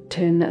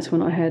 2010, that's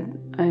when I had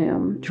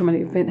a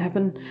traumatic event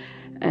happen,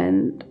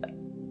 and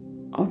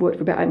I worked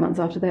for about 8 months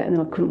after that, and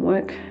then I couldn't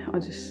work. I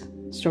just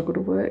struggled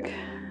to work.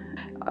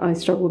 I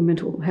struggled with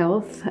mental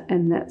health,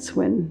 and that's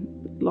when,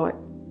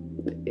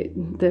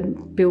 the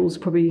bills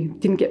probably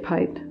didn't get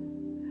paid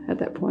at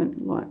that point.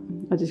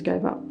 I just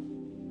gave up.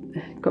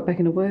 Got back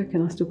into work,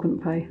 and I still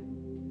couldn't pay.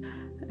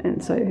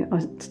 And so I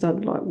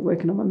started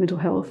working on my mental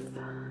health.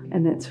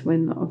 and that's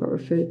when I got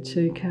referred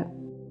to CAP.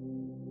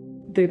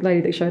 The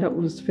lady that showed up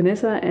was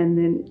Vanessa,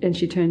 and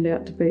she turned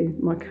out to be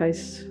my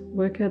case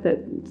worker that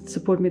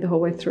supported me the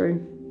whole way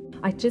through.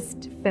 I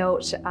just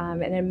felt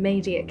an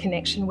immediate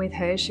connection with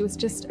her. She was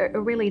just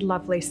a really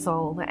lovely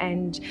soul,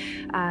 and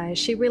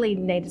she really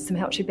needed some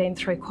help. She'd been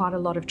through quite a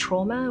lot of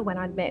trauma when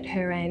I'd met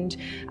her, and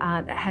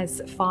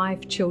has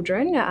 5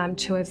 children,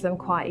 2 of them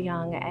quite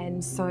young.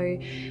 And so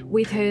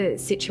with her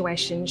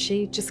situation,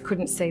 she just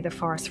couldn't see the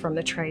forest from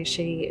the trees.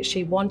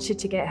 She wanted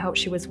to get help.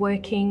 She was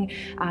working,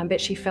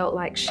 but she felt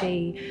like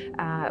she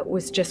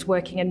was just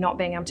working and not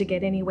being able to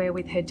get anywhere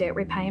with her debt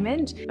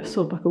repayment.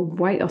 Sort of like a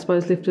weight, I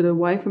suppose, lifted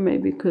away from me,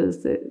 because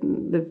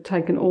they've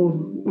taken all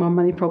my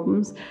money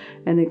problems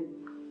and they're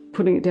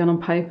putting it down on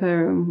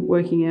paper and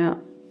working out,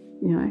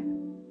 you know,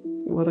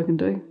 what I can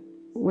do.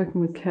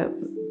 Working with CAP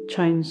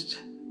changed,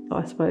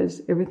 I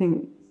suppose,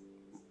 everything,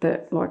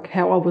 that, like,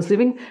 how I was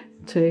living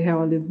to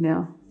how I live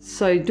now.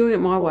 So doing it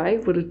my way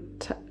would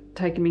have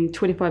taken me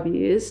 25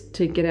 years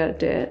to get out of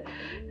debt.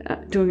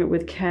 Doing it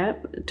with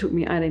CAP, it took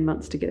me 18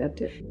 months to get out of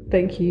debt.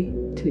 Thank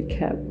you to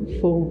CAP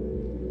for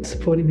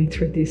supporting me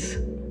through this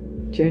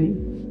journey,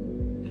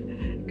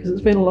 because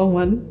it's been a long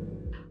one.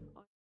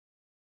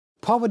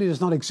 Poverty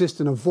does not exist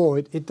in a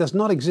void. It does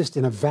not exist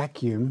in a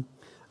vacuum.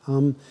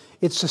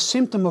 It's a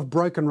symptom of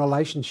broken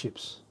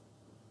relationships.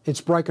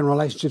 It's broken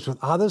relationships with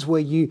others, where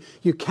you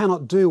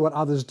cannot do what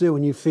others do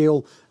and you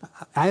feel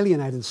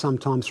alienated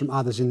sometimes from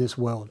others in this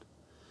world.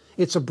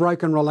 It's a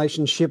broken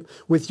relationship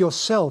with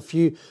yourself.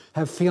 You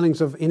have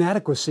feelings of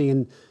inadequacy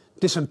and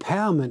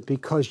disempowerment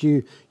because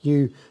you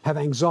have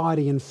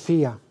anxiety and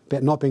fear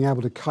about not being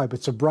able to cope.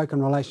 It's a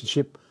broken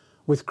relationship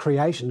with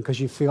creation because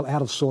you feel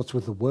out of sorts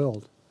with the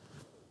world.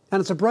 And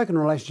it's a broken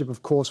relationship,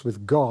 of course,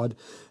 with God,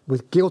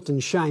 with guilt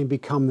and shame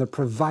become the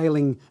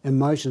prevailing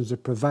emotions, the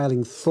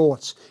prevailing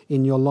thoughts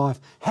in your life.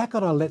 How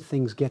could I let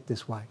things get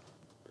this way?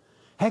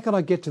 How could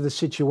I get to the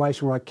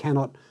situation where I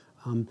cannot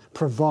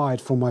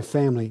provide for my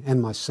family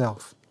and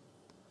myself?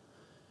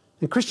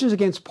 And Christians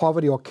Against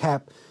Poverty, or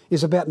CAP,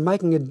 is about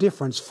making a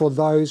difference for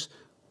those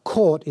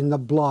caught in the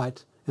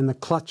blight and the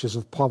clutches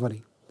of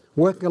poverty,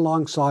 working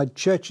alongside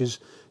churches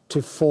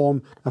to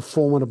form a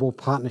formidable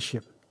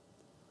partnership.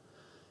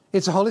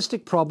 It's a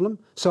holistic problem,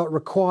 so it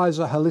requires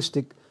a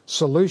holistic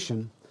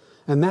solution,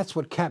 and that's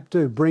what CAP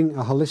do, bring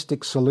a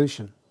holistic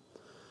solution.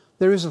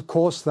 There is, of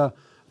course, the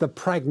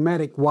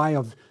pragmatic way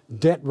of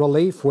debt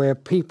relief, where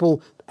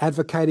people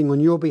advocating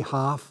on your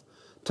behalf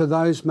to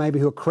those maybe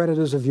who are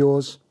creditors of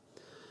yours,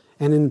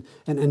 and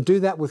do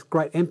that with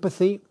great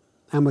empathy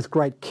and with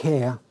great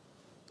care,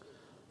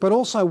 but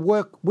also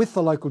work with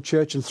the local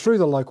church and through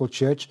the local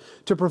church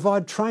to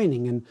provide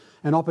training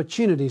and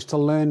opportunities to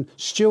learn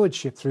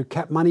stewardship through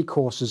CAP money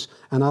courses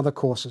and other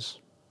courses,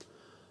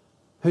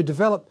 who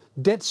develop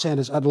debt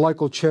centres at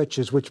local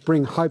churches which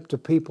bring hope to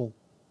people,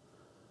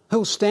 who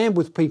will stand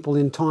with people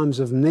in times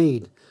of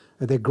need,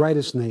 at their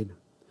greatest need,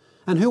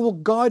 and who will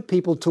guide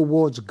people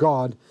towards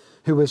God,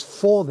 who is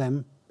for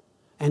them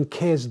and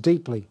cares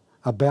deeply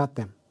about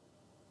them.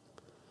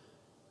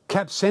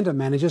 CAP Centre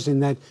managers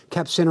in that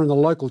CAP Centre in the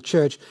local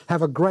church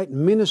have a great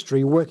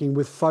ministry working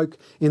with folk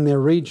in their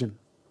region.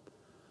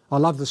 I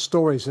love the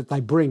stories that they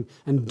bring,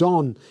 and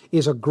Don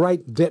is a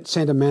great debt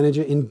centre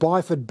manager in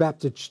Byford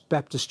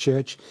Baptist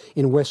Church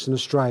in Western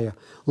Australia,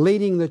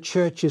 leading the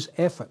church's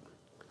effort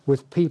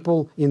with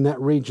people in that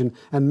region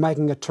and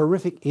making a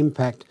terrific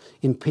impact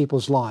in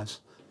people's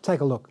lives. Take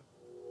a look.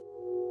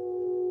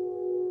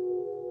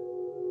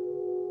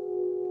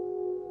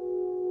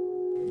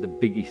 The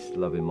biggest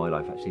love in my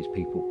life actually is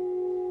people.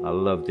 I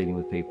love dealing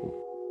with people.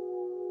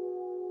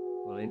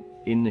 Well,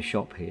 in the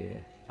shop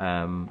here,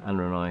 Anna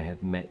and I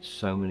have met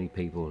so many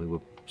people who were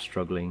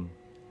struggling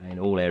in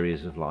all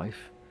areas of life,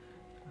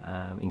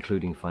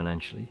 including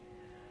financially.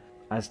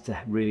 As to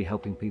really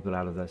helping people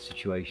out of those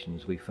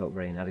situations, we felt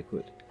very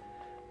inadequate.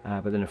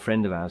 But then a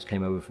friend of ours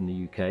came over from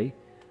the UK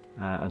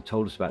and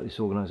told us about this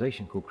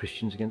organisation called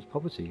Christians Against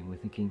Poverty, and we're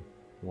thinking,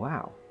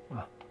 wow,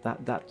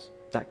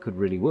 that could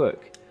really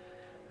work.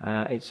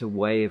 It's a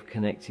way of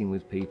connecting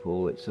with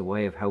people, it's a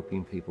way of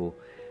helping people,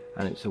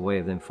 and it's a way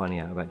of them finding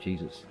out about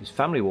Jesus. His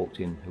family walked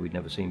in who we'd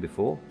never seen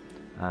before,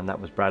 and that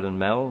was Brad and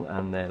Mel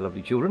and their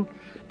lovely children.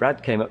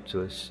 Brad came up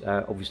to us,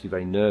 obviously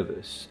very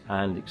nervous,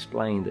 and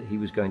explained that he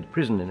was going to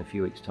prison in a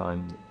few weeks'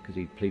 time because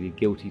he pleaded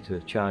guilty to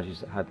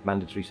charges that had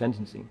mandatory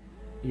sentencing.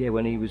 Yeah,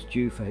 when he was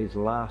due for his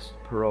last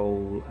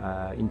parole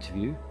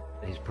interview,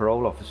 his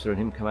parole officer and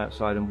him come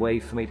outside and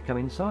waved for me to come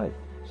inside.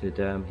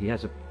 Said he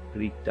has a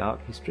pretty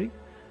dark history.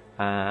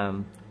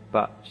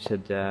 But she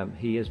said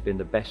he has been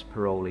the best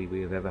parolee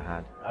we have ever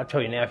had. I'll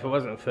tell you now, if it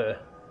wasn't for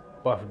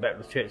Byford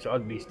Baptist Church,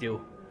 I'd be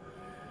still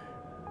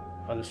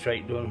on the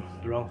street doing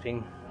the wrong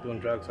thing, doing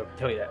drugs, I can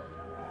tell you that.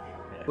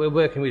 Yeah. We're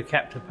working with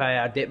CAP to pay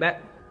our debt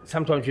back.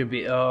 Sometimes you're a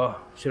bit, oh,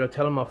 should I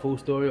tell them my full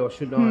story or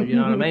should I, you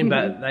know what I mean?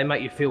 But they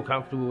make you feel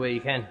comfortable where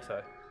you can,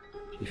 so.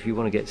 If you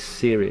want to get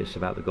serious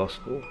about the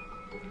gospel,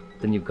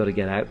 then you've got to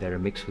get out there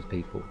and mix with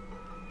people.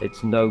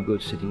 It's no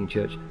good sitting in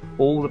church.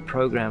 All the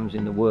programs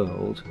in the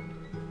world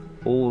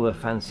all the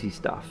fancy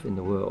stuff in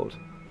the world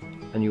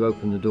and you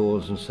open the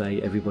doors and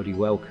say everybody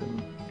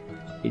welcome,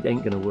 it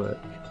ain't going to work.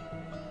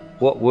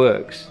 What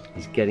works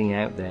is getting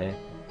out there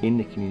in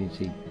the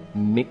community,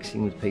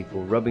 mixing with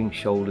people, rubbing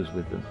shoulders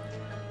with them,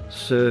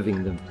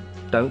 serving them.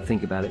 Don't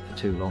think about it for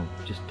too long,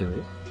 just do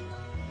it.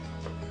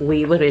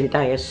 We were in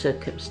dire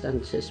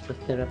circumstances, but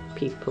there are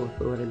people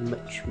who are in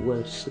much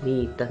worse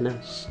need than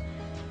us.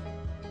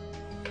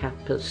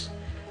 CAP has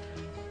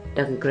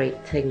done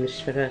great things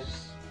for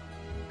us.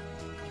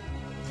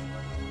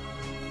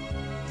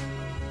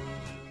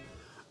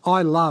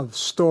 I love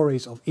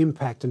stories of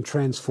impact and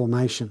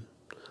transformation.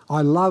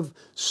 I love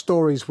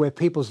stories where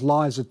people's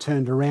lives are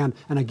turned around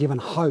and are given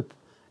hope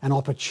and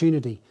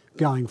opportunity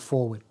going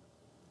forward.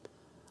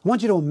 I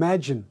want you to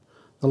imagine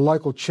the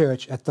local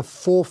church at the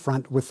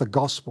forefront with the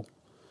gospel,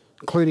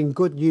 including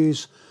good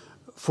news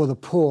for the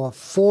poor,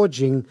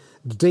 forging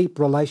deep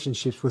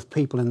relationships with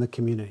people in the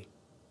community.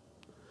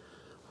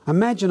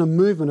 Imagine a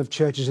movement of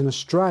churches in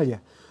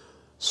Australia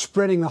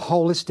spreading the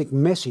holistic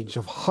message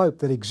of hope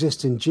that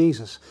exists in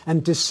Jesus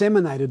and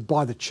disseminated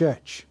by the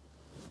church.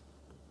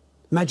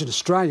 Imagine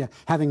Australia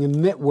having a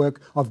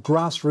network of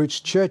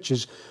grassroots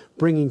churches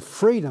bringing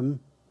freedom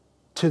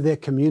to their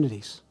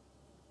communities.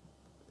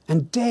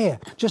 And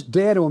just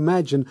dare to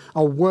imagine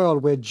a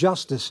world where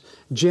justice,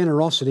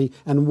 generosity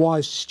and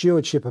wise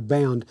stewardship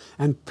abound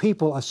and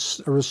people are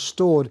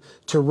restored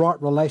to right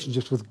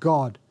relationships with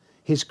God,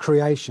 His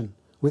creation,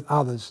 with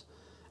others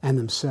and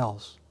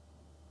themselves.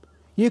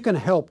 You can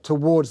help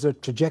towards the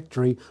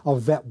trajectory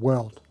of that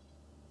world.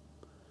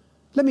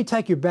 Let me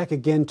take you back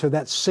again to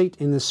that seat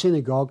in the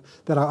synagogue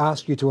that I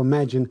asked you to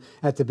imagine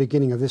at the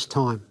beginning of this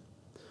time.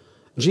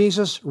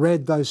 Jesus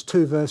read those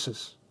 2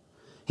 verses.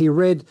 He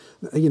read,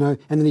 and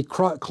then he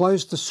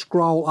closed the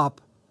scroll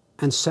up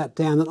and sat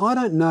down. And I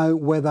don't know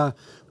whether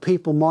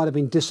people might have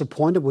been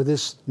disappointed with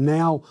this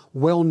now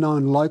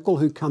well-known local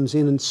who comes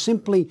in and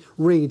simply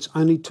reads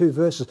only 2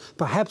 verses.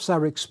 Perhaps they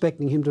were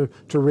expecting him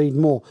to read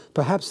more.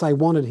 Perhaps they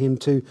wanted him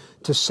to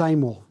say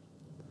more.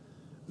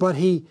 But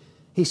he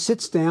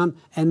sits down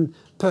and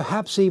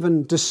perhaps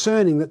even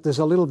discerning that there's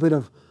a little bit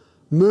of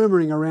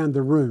murmuring around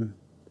the room,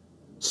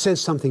 says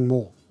something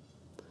more.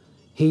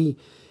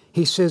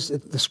 He says,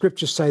 the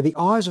scriptures say, the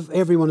eyes of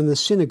everyone in the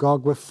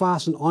synagogue were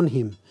fastened on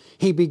him.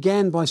 He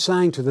began by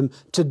saying to them,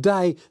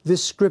 today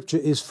this scripture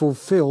is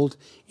fulfilled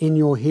in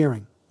your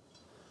hearing.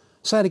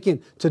 Say it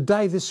again,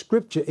 today this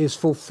scripture is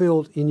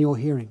fulfilled in your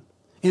hearing.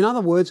 In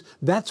other words,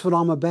 that's what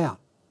I'm about.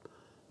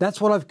 That's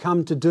what I've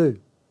come to do.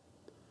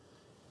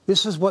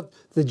 This is what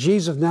the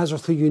Jesus of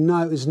Nazareth who you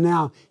know is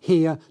now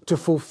here to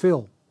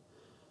fulfill.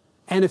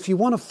 And if you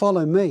want to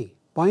follow me,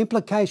 by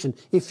implication,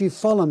 if you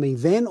follow me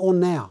then or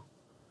now,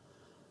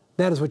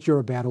 that is what you're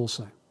about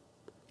also.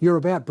 You're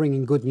about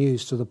bringing good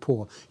news to the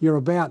poor. You're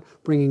about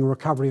bringing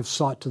recovery of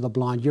sight to the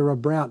blind. You're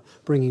about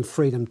bringing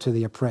freedom to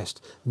the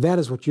oppressed. That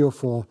is what you're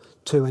for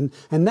too. And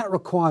that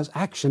requires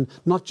action,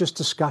 not just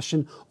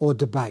discussion or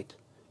debate.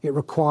 It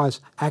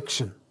requires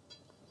action.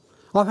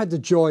 I've had the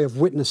joy of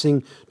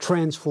witnessing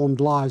transformed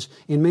lives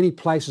in many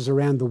places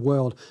around the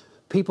world.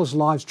 People's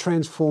lives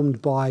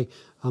transformed by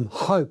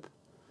hope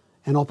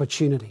and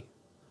opportunity.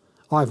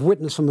 I've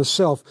witnessed for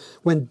myself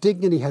when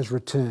dignity has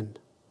returned.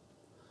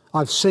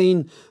 I've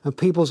seen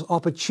people's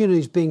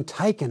opportunities being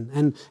taken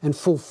and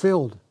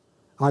fulfilled.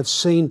 I've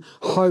seen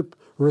hope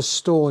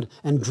restored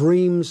and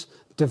dreams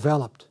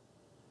developed.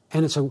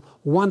 And it's a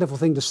wonderful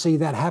thing to see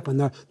that happen,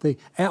 the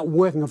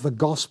outworking of the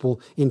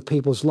gospel in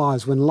people's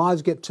lives. When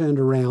lives get turned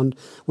around,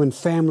 when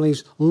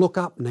families look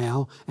up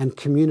now and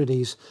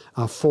communities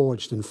are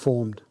forged and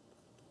formed.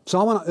 So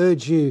I want to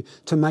urge you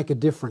to make a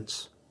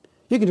difference.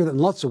 You can do that in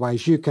lots of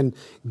ways. You can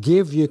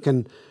give, you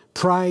can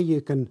pray,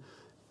 you can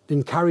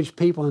encourage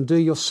people and do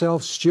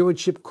yourself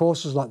stewardship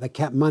courses like the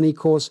CAP Money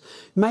course.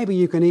 Maybe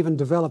you can even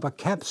develop a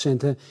CAP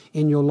centre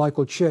in your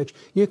local church.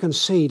 You can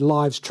see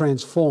lives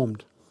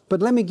transformed. But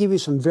let me give you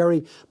some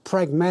very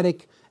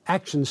pragmatic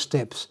action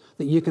steps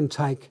that you can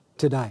take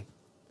today.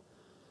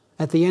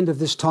 At the end of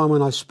this time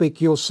when I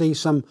speak, you'll see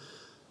some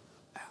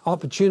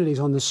opportunities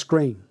on the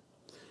screen.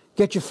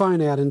 Get your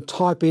phone out and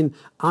type in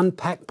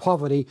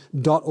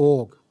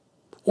unpackpoverty.org,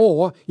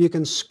 or you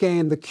can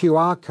scan the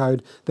QR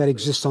code that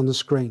exists on the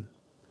screen.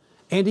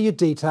 Enter your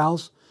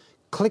details,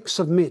 click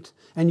submit,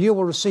 and you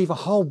will receive a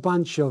whole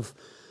bunch of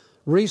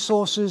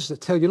resources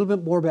that tell you a little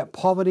bit more about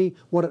poverty,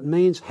 what it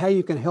means, how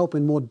you can help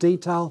in more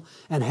detail,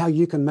 and how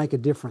you can make a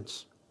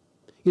difference.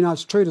 You know,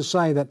 it's true to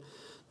say that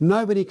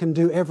nobody can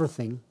do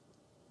everything,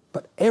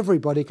 but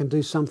everybody can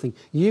do something.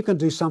 You can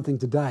do something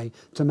today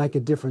to make a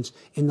difference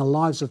in the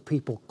lives of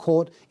people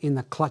caught in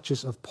the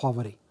clutches of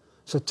poverty.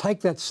 So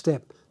take that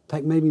step,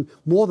 take maybe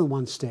more than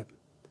one step,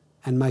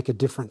 and make a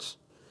difference.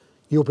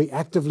 You'll be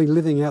actively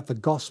living out the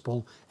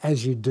gospel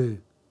as you do.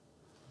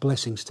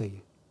 Blessings to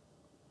you.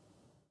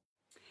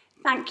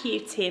 Thank you,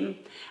 Tim.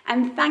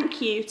 And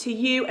thank you to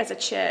you as a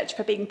church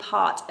for being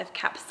part of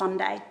CAP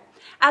Sunday.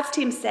 As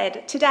Tim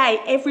said, today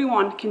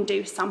everyone can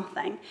do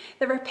something.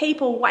 There are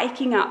people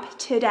waking up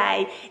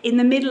today in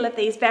the middle of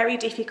these very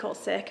difficult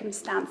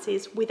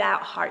circumstances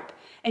without hope,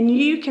 and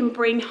you can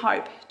bring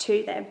hope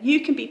to them.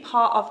 You can be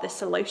part of the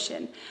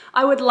solution.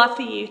 I would love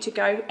for you to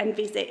go and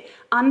visit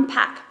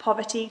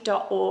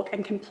unpackpoverty.org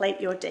and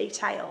complete your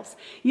details.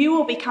 You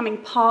will be becoming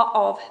part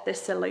of the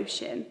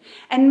solution.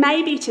 And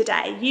maybe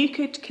today you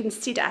could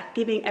consider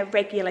giving a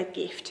regular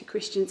gift to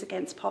Christians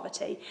Against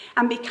Poverty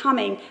and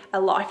becoming a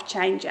life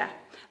changer.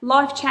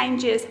 Life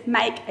changers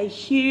make a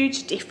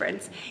huge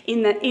difference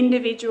in the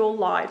individual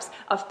lives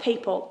of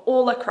people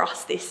all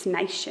across this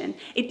nation.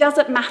 It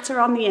doesn't matter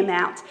on the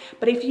amount,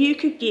 but if you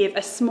could give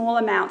a small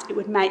amount, it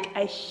would make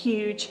a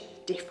huge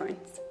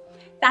difference.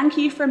 Thank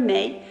you from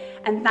me,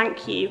 and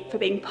thank you for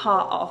being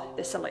part of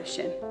the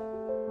solution.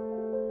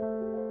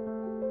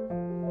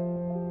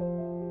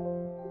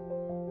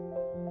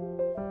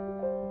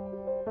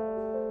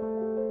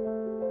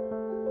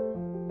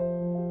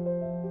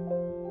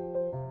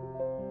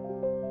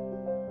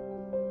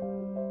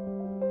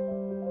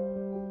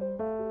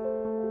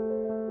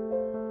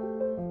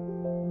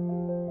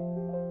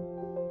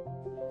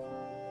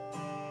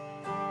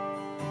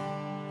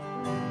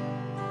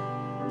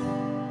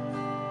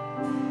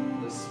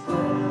 The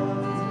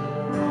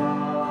splendor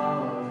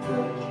of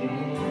the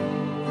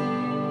King.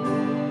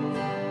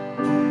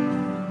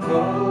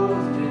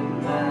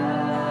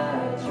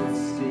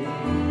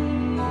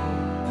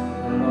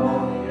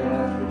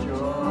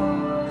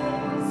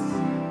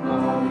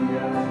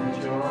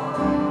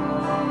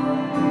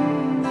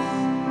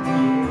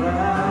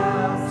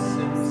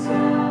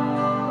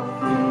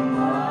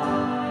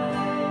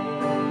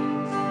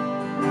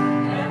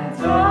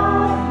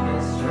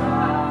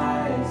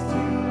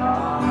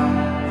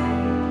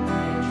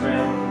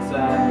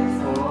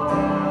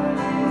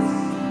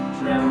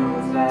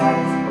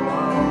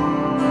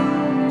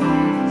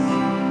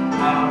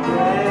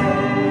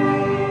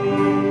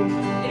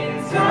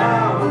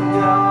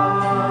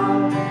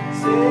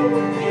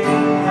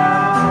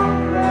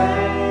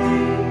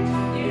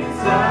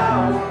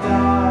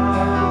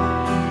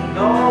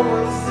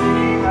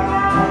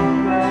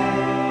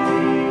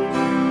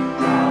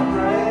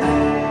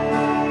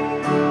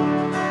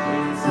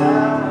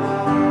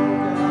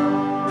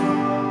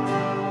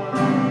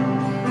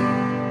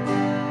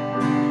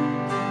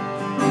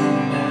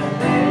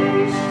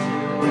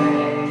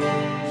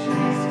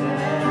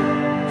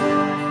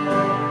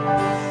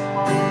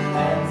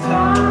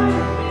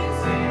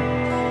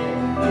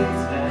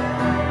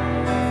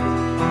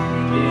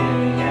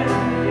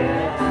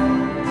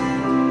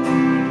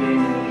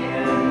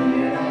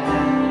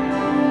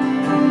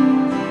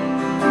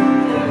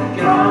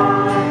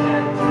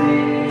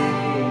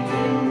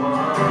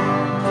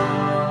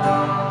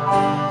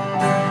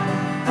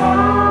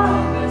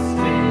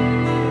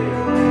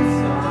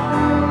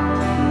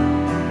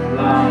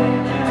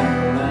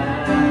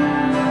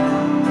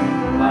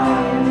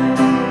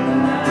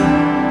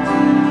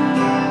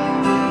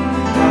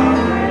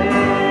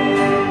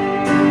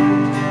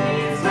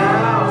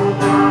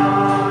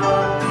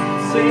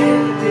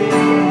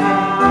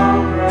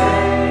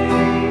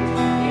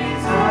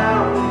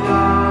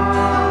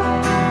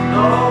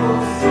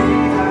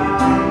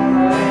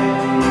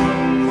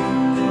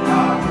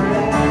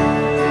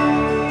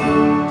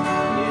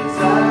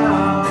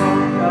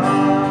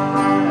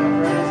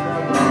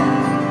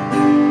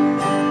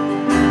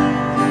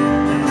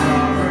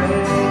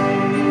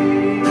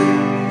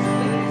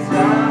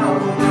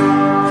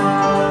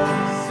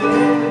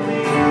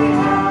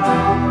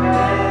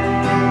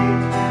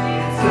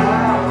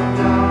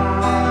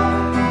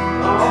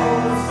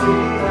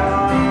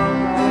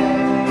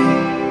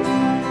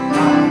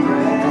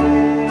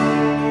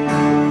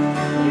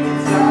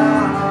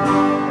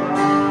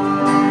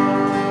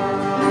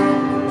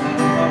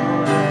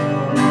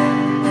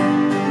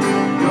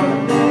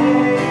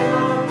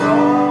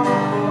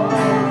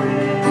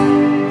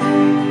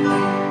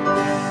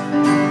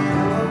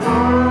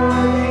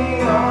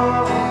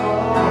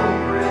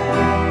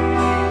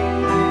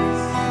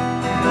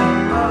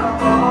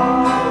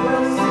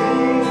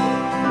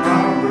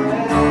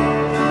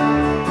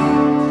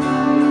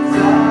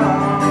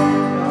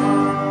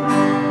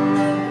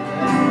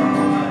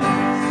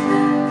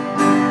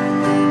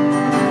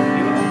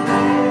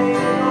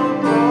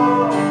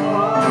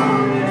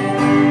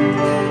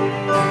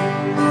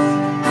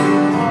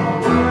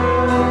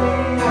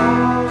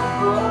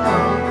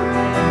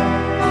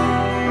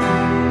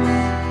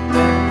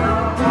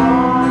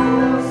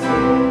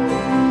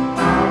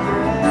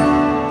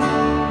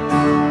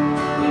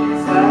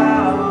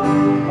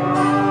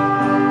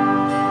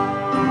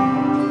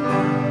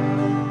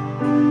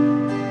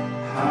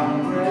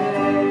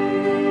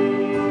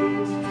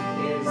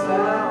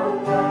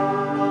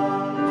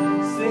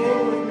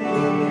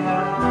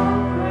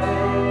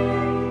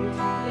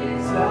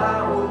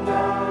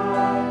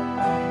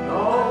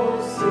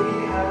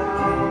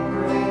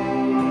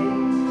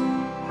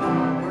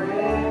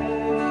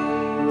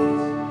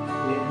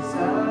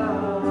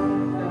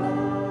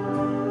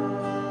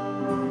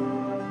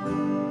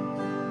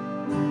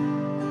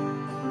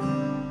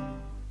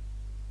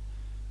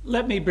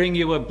 Let me bring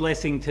you a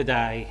blessing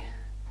today.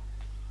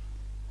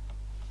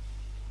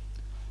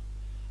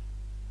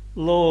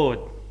 Lord,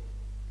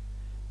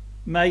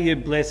 may you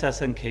bless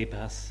us and keep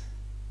us.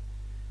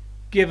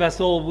 Give us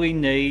all we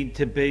need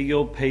to be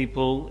your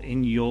people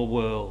in your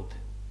world.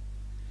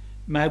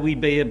 May we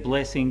be a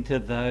blessing to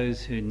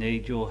those who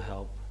need your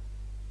help.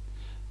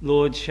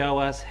 Lord, show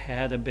us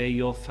how to be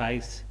your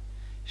face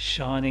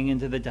shining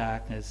into the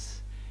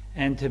darkness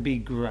and to be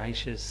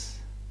gracious.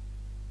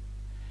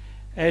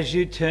 As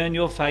you turn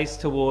your face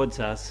towards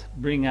us,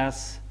 bring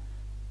us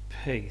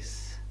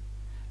peace.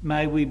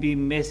 May we be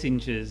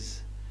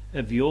messengers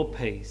of your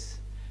peace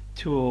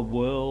to a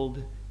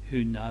world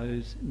who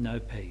knows no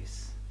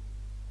peace.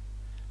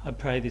 I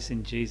pray this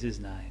in Jesus'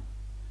 name.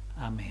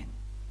 Amen.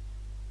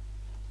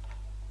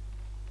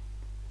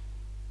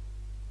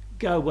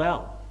 Go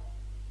well.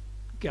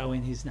 Go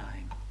in his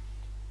name.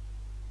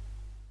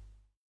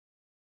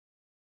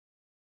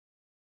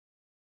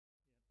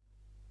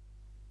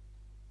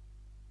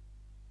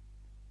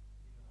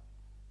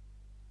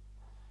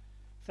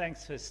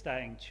 Thanks for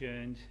staying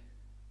tuned.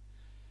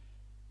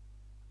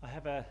 I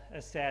have a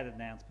sad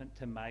announcement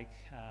to make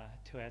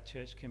to our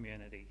church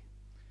community.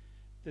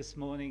 This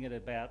morning at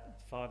about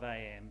 5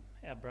 a.m,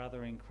 our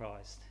brother in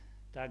Christ,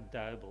 Doug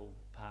Doble,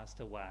 passed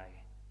away.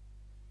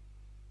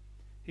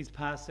 He's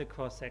passed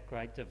across that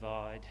great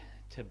divide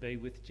to be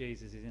with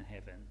Jesus in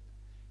heaven.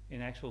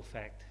 In actual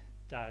fact,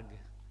 Doug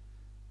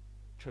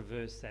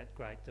traversed that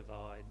great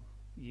divide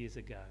years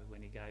ago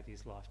when he gave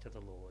his life to the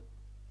Lord.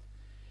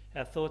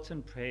 Our thoughts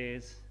and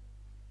prayers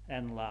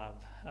and love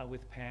are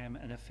with Pam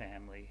and her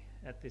family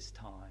at this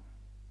time.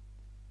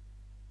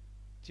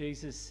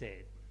 Jesus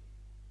said,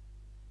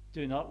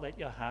 "Do not let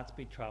your hearts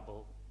be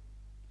troubled.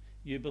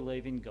 You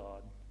believe in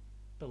God,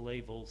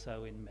 believe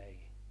also in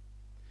me.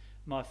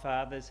 My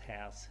Father's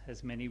house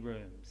has many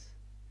rooms.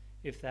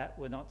 If that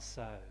were not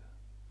so,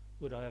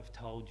 would I have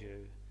told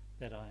you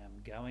that I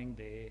am going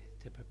there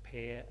to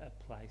prepare a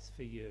place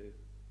for you?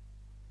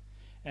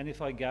 And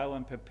if I go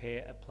and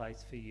prepare a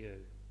place for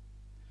you,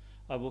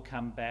 I will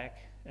come back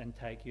and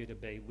take you to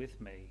be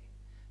with me,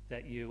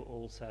 that you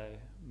also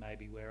may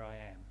be where I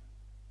am.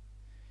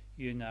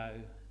 You know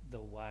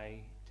the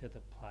way to the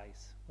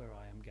place where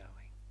I am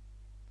going."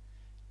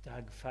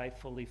 Doug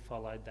faithfully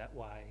followed that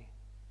way,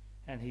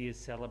 and he is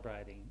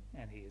celebrating,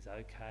 and he is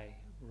okay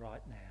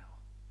right now.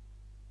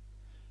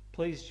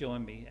 Please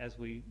join me as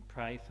we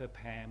pray for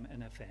Pam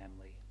and her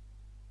family.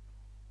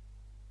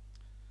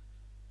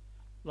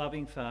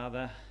 Loving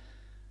Father,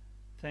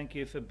 thank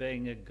you for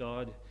being a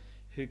God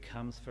who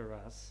comes for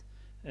us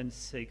and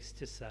seeks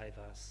to save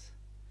us.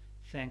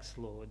 Thanks,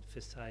 Lord, for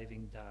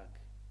saving Doug.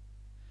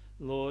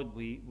 Lord,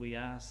 we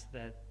ask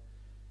that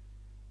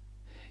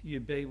you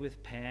be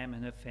with Pam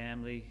and her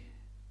family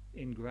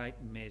in great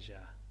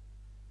measure.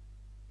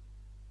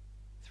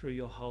 Through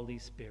your Holy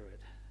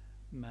Spirit,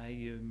 may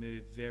you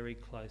move very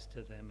close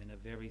to them in a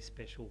very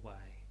special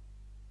way.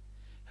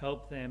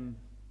 Help them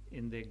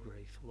in their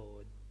grief,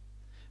 Lord.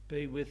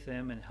 Be with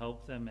them and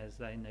help them as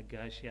they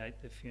negotiate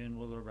the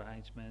funeral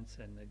arrangements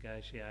and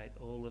negotiate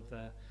all of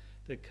the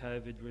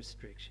COVID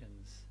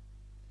restrictions.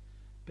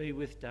 Be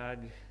with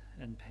Doug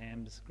and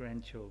Pam's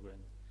grandchildren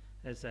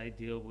as they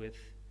deal with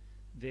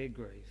their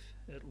grief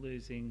at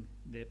losing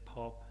their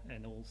pop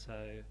and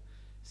also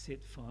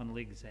sit final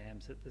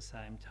exams at the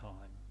same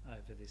time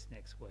over this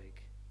next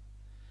week.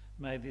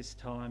 May this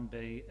time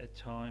be a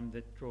time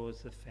that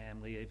draws the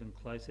family even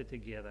closer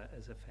together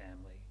as a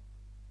family.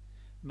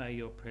 May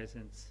your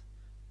presence,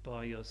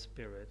 by your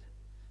Spirit,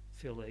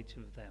 fill each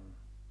of them.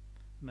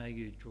 May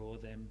you draw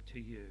them to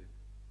you.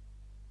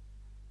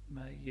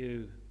 May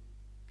you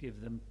give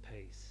them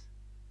peace.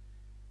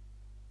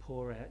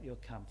 Pour out your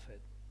comfort.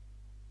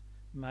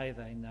 May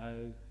they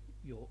know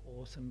your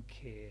awesome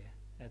care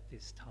at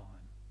this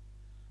time.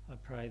 I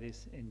pray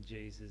this in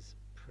Jesus'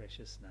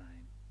 precious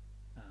name.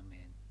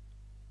 Amen.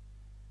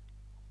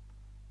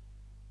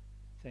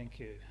 Thank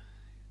you.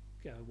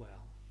 Go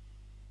well.